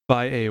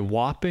 By a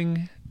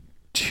whopping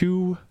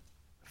 2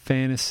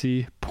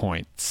 fantasy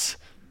points.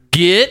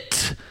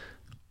 Get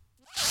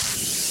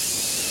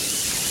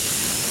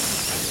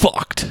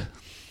fucked.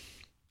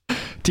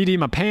 TD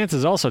My Pants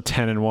is also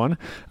 10-1.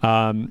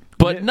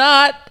 But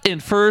not in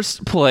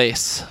first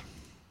place.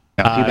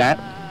 Now, see that?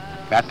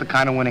 That's the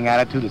kind of winning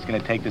attitude that's going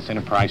to take this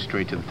enterprise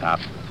straight to the top.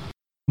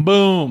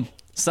 Boom.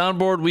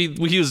 Soundboard. We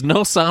used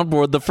no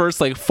soundboard the first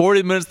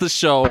 40 minutes of the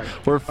show.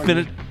 We're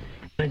finished.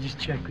 I just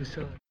check this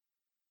out.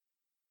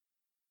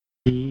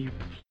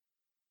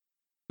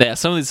 Yeah,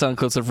 some of these sound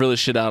clips have really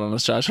shit out on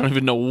us, Josh. I don't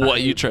even know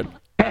what you tried.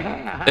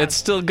 It's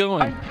still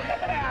going.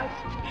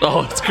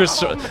 Oh, it's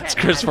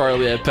Chris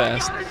Farley at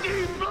pass.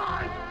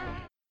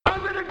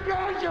 I'm gonna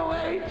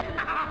graduate.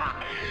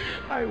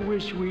 I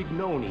wish we'd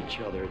known each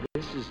other.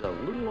 This is a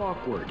little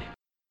awkward.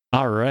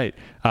 All right.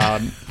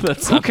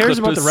 That's Who cares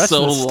about the rest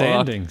so of the long.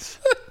 standings?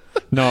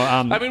 No,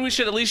 I mean, we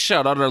should at least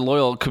shout out our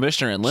loyal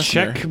commissioner and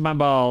listener. Check My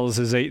Balls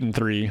is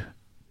 8-3.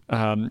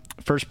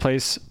 First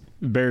place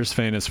Bears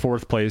fan is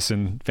 4th place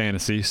in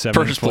fantasy, 7-4.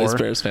 First place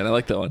Bears fan. I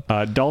like that one.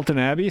 Dalton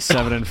Abbey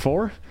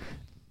 7-4.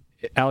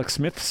 Alex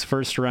Smith's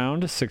first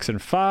round 6-5.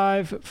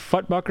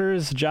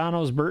 Futbuckers,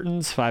 Jonos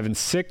Burton's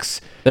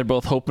 5-6. They're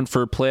both hoping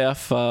for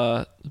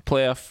playoff.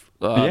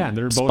 Yeah,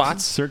 they're both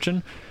spots.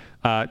 searching.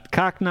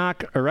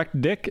 Cocknock,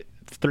 Erect Dick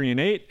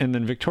 3-8, and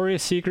then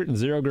Victoria's Secret and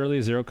Zero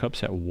Girly, Zero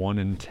Cups at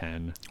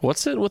 1-10.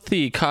 What's it with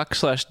the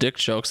cock/dick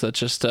jokes that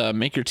just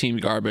make your team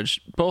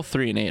garbage? Both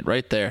 3-8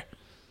 right there.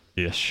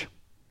 Ish.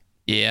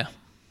 Yeah.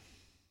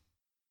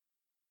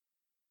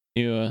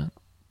 You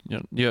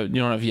don't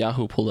have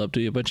Yahoo pulled up, do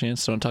you, by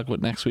chance? Don't talk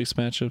about next week's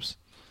matchups.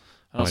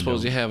 I don't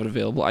suppose you have it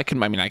available. I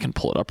can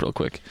pull it up real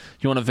quick.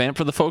 You want to vamp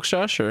for the folks,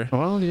 Josh, or?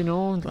 Well,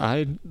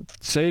 I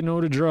say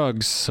no to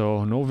drugs,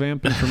 so no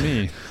vamping for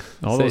me.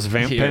 All those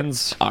vamp Here.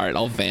 pens. All right,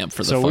 I'll vamp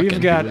for the So fucking... we've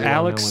got really don't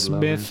Alex know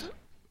what love Smith.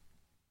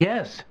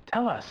 Yes,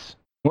 tell us.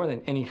 More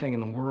than anything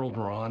in the world,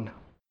 Ron.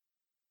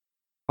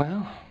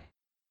 Well,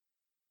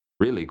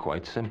 really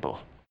quite simple.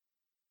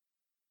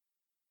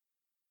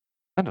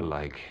 Kind of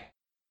like...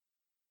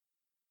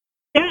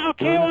 Yeah,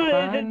 okay, Gonna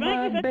well, find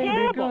my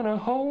baby, gonna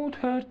hold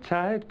her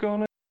tight,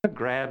 gonna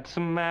grab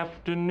some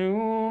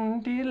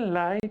afternoon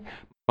delight.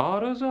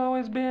 Motto's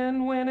always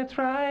been when it's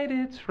right,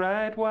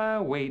 why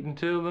wait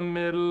until the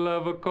middle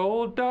of a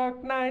cold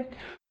dark night?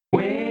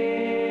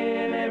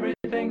 When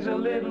everything's a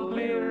little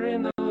clearer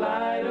in the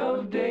light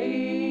of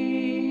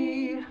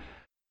day.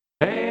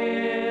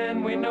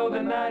 And we know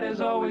the night is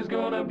always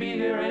gonna be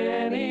here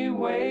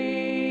anyway.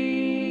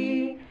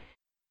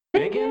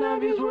 Thinking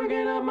of you's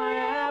working up my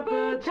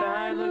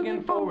appetite,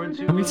 looking forward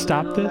to Can we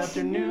stop this?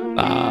 afternoon.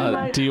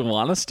 do you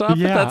want to stop?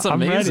 Yeah, That's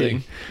I'm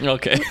amazing.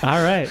 Okay.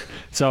 All right.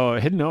 So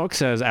Hidden Oaks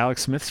has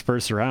Alex Smith's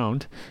first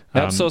round.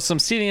 So some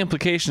seeding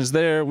implications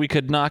there. We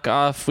could knock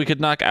out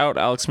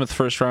Alex Smith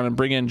first round and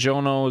bring in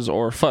Jonos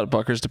or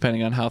Futbuckers,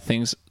 depending on how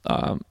things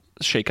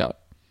shake out.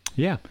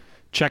 Yeah.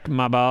 Check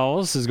My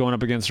Balls is going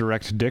up against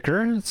Erect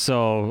Dicker.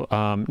 So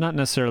not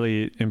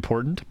necessarily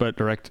important, but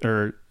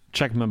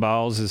Check My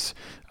Balls is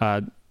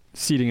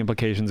seeding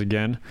implications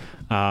again.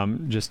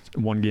 Just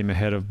one game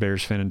ahead of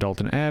Bears fan and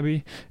Dalton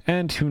Abbey.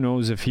 And who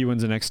knows if he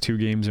wins the next 2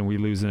 games and we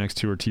lose the next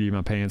 2, or TD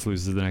My Pants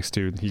loses the next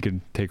 2, he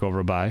could take over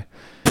a bye.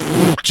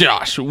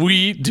 Josh,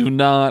 we do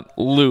not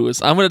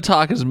lose. I'm going to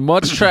talk as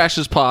much trash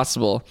as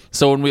possible.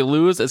 So when we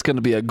lose, it's going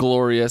to be a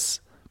glorious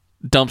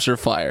dumpster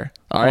fire.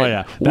 All right. Oh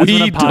yeah, that's we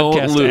when a don't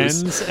podcast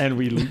lose. ends and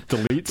we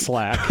delete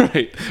Slack.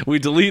 Right. We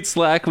delete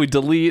Slack. We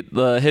delete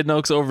the Hidden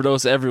Oaks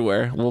Overdose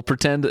everywhere. We'll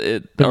pretend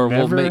it, or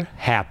we'll Never make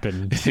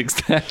happened.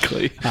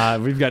 exactly.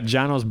 We've got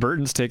Jonos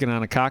Burton's taking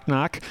on a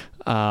Cocknock,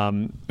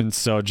 and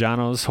so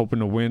Jonos hoping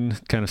to win,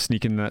 kind of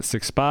sneak into that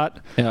 6th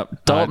spot. Yeah.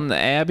 Dalton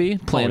Abbey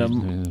playing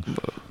him. yeah.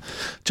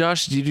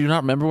 Josh, do you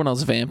not remember when I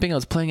was vamping? I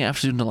was playing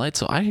Afternoon Delight,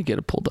 so I could get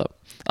it pulled up.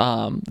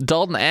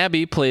 Dalton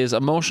Abbey plays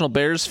Emotional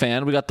Bears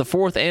Fan. We got the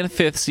 4th and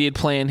 5th seed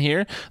playing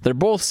here. They're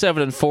both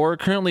 7-4.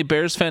 Currently,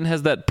 Bears Fan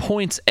has that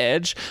points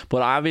edge,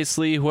 but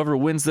obviously, whoever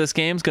wins this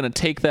game is going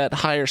to take that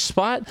higher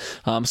spot.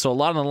 So a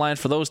lot on the line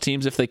for those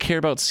teams if they care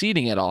about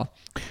seeding at all.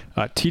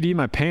 TD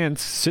My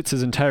Pants sits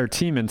his entire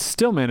team and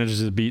still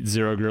manages to beat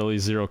Zero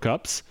Girlies, Zero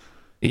Cups.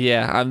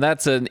 Yeah,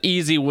 that's an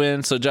easy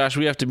win. So, Josh,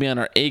 we have to be on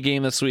our A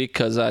game this week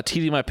because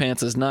TD My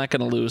Pants is not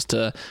going to lose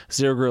to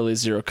Zero Girlies,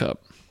 Zero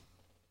Cup.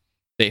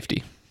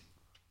 Safety.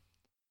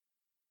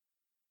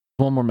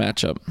 One more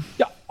matchup.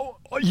 Yeah,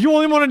 you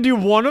only want to do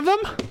one of them?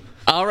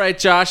 All right,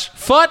 Josh.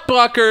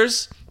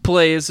 Futbuckers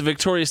plays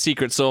Victoria's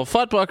Secret. So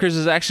Futtbuckers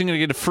is actually going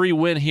to get a free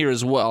win here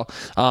as well.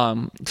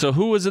 So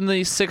who is in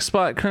the 6th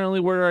spot currently?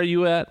 Where are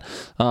you at?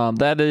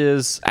 That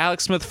is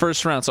Alex Smith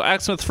first round. So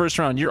Alex Smith first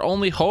round, your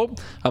only hope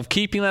of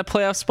keeping that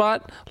playoff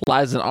spot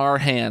lies in our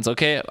hands.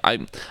 Okay,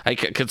 I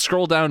could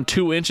scroll down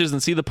 2 inches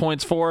and see the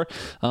points for.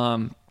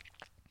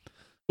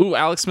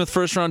 Alex Smith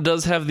first round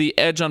does have the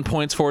edge on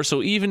points for,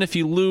 so even if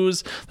you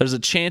lose, there's a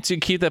chance you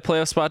can keep that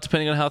playoff spot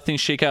depending on how things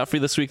shake out for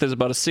you this week. There's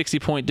about a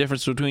 60-point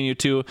difference between you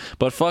two,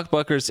 but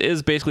Fuckbuckers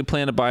is basically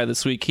playing a bye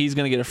this week. He's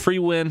going to get a free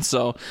win,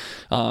 so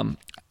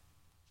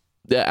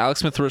Alex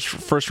Smith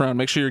first round,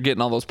 make sure you're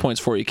getting all those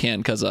points for you can,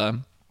 because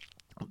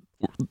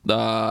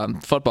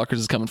Futtbuckers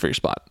is coming for your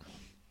spot.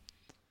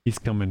 He's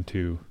coming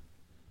to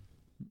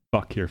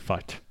fuck your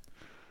foot.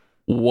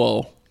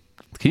 Whoa.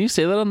 Can you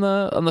say that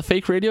on the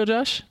fake radio,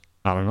 Josh?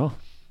 I don't know.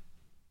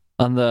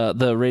 On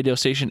the radio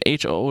station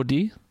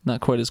HOOD,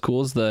 not quite as cool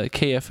as the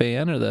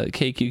KFAN or the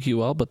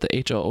KQQL, but the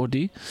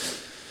HOOD.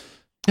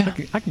 Yeah.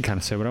 I can kind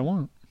of say what I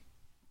want.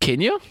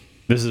 Can you?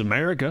 This is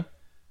America.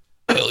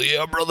 Hell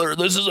yeah, brother.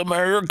 This is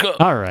America.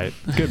 All right.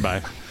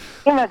 Goodbye.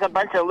 There's a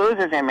bunch of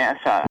losers in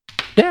Minnesota.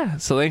 Yeah.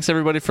 So thanks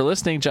everybody for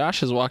listening. Josh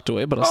has walked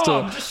away, but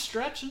I'm just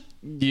stretching.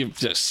 You're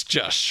just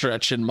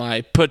stretching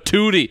my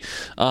patootie.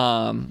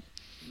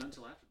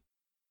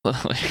 You're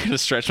gonna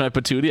stretch my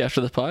patootie after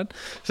the pod.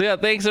 So yeah,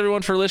 thanks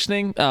everyone for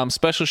listening.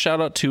 Special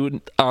shout out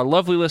to our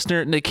lovely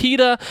listener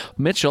Nikita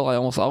Mitchell. I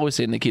almost always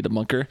say Nikita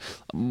Munker.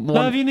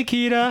 Love you,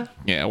 Nikita.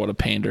 Yeah, what a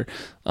pander.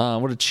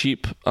 What a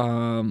cheap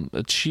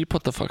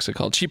what the fuck's it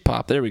called? Cheap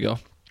pop. There we go.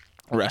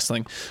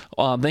 Wrestling.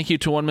 Thank you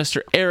to one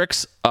Mr.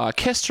 Eric's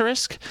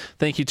Kesterisk.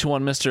 Thank you to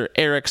one Mr.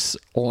 Eric's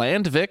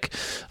Landvik.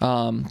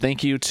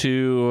 Thank you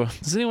to...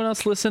 Does anyone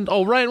else listen?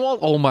 Oh, Ryan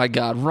Walters. Oh my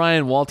God,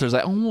 Ryan Walters.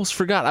 I almost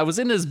forgot. I was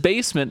in his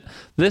basement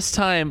this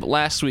time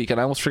last week, and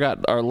I almost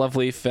forgot our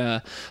lovely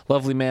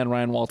man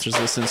Ryan Walters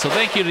listened. So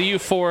thank you to you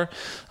for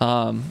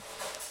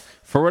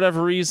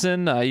whatever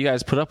reason, you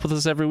guys put up with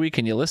us every week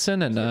and you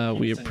listen, and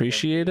we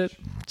appreciate it.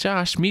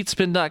 Josh,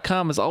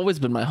 meatspin.com has always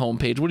been my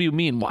homepage. What do you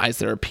mean? Why is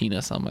there a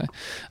penis on my...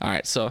 All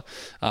right, so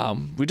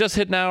we just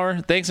hit an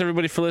hour. Thanks,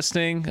 everybody, for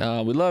listening.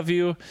 We love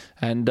you.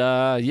 And,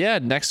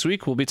 next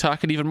week we'll be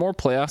talking even more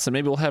playoffs, and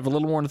maybe we'll have a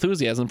little more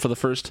enthusiasm for the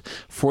first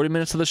 40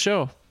 minutes of the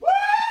show.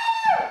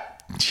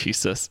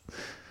 Jesus.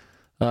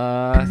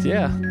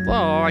 Yeah.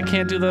 Oh, I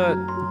can't do the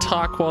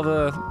talk while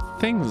the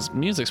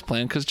music's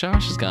playing because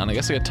Josh is gone. I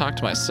guess I gotta talk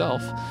to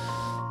myself.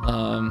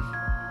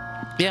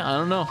 Yeah, I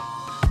don't know.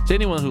 To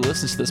anyone who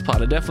listens to this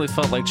pod, I definitely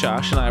felt like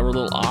Josh and I were a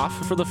little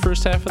off for the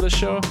first half of the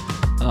show.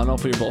 I don't know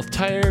if we were both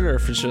tired or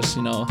if it's just,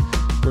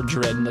 we're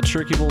dreading the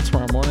turkey bowl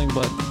tomorrow morning,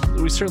 but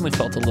we certainly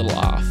felt a little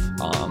off.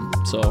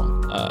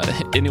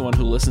 Anyone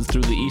who listens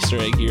through the Easter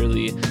egg here,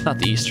 not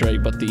the Easter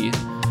egg, but the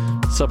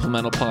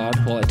supplemental pod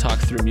while I talk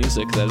through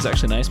music that is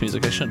actually nice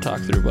music I shouldn't talk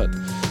through, but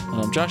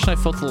Josh and I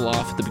felt a little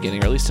off at the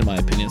beginning, or at least in my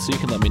opinion, so you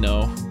can let me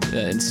know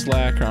in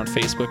Slack or on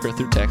Facebook or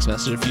through text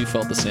message if you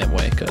felt the same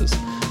way, because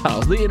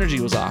the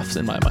energy was off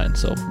in my mind,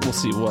 so we'll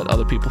see what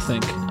other people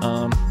think.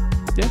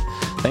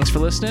 Thanks for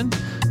listening.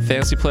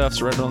 Fantasy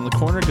playoffs are right around the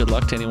corner. Good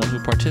luck to anyone who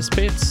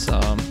participates.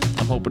 I'm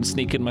hoping to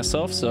sneak in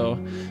myself, so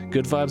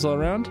good vibes all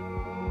around.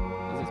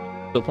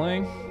 Still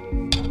playing?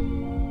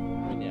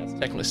 Yeah, it's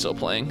technically still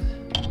playing.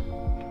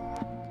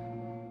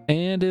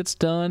 And it's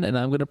done, and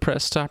I'm going to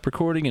press stop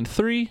recording in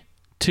 3,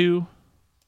 2,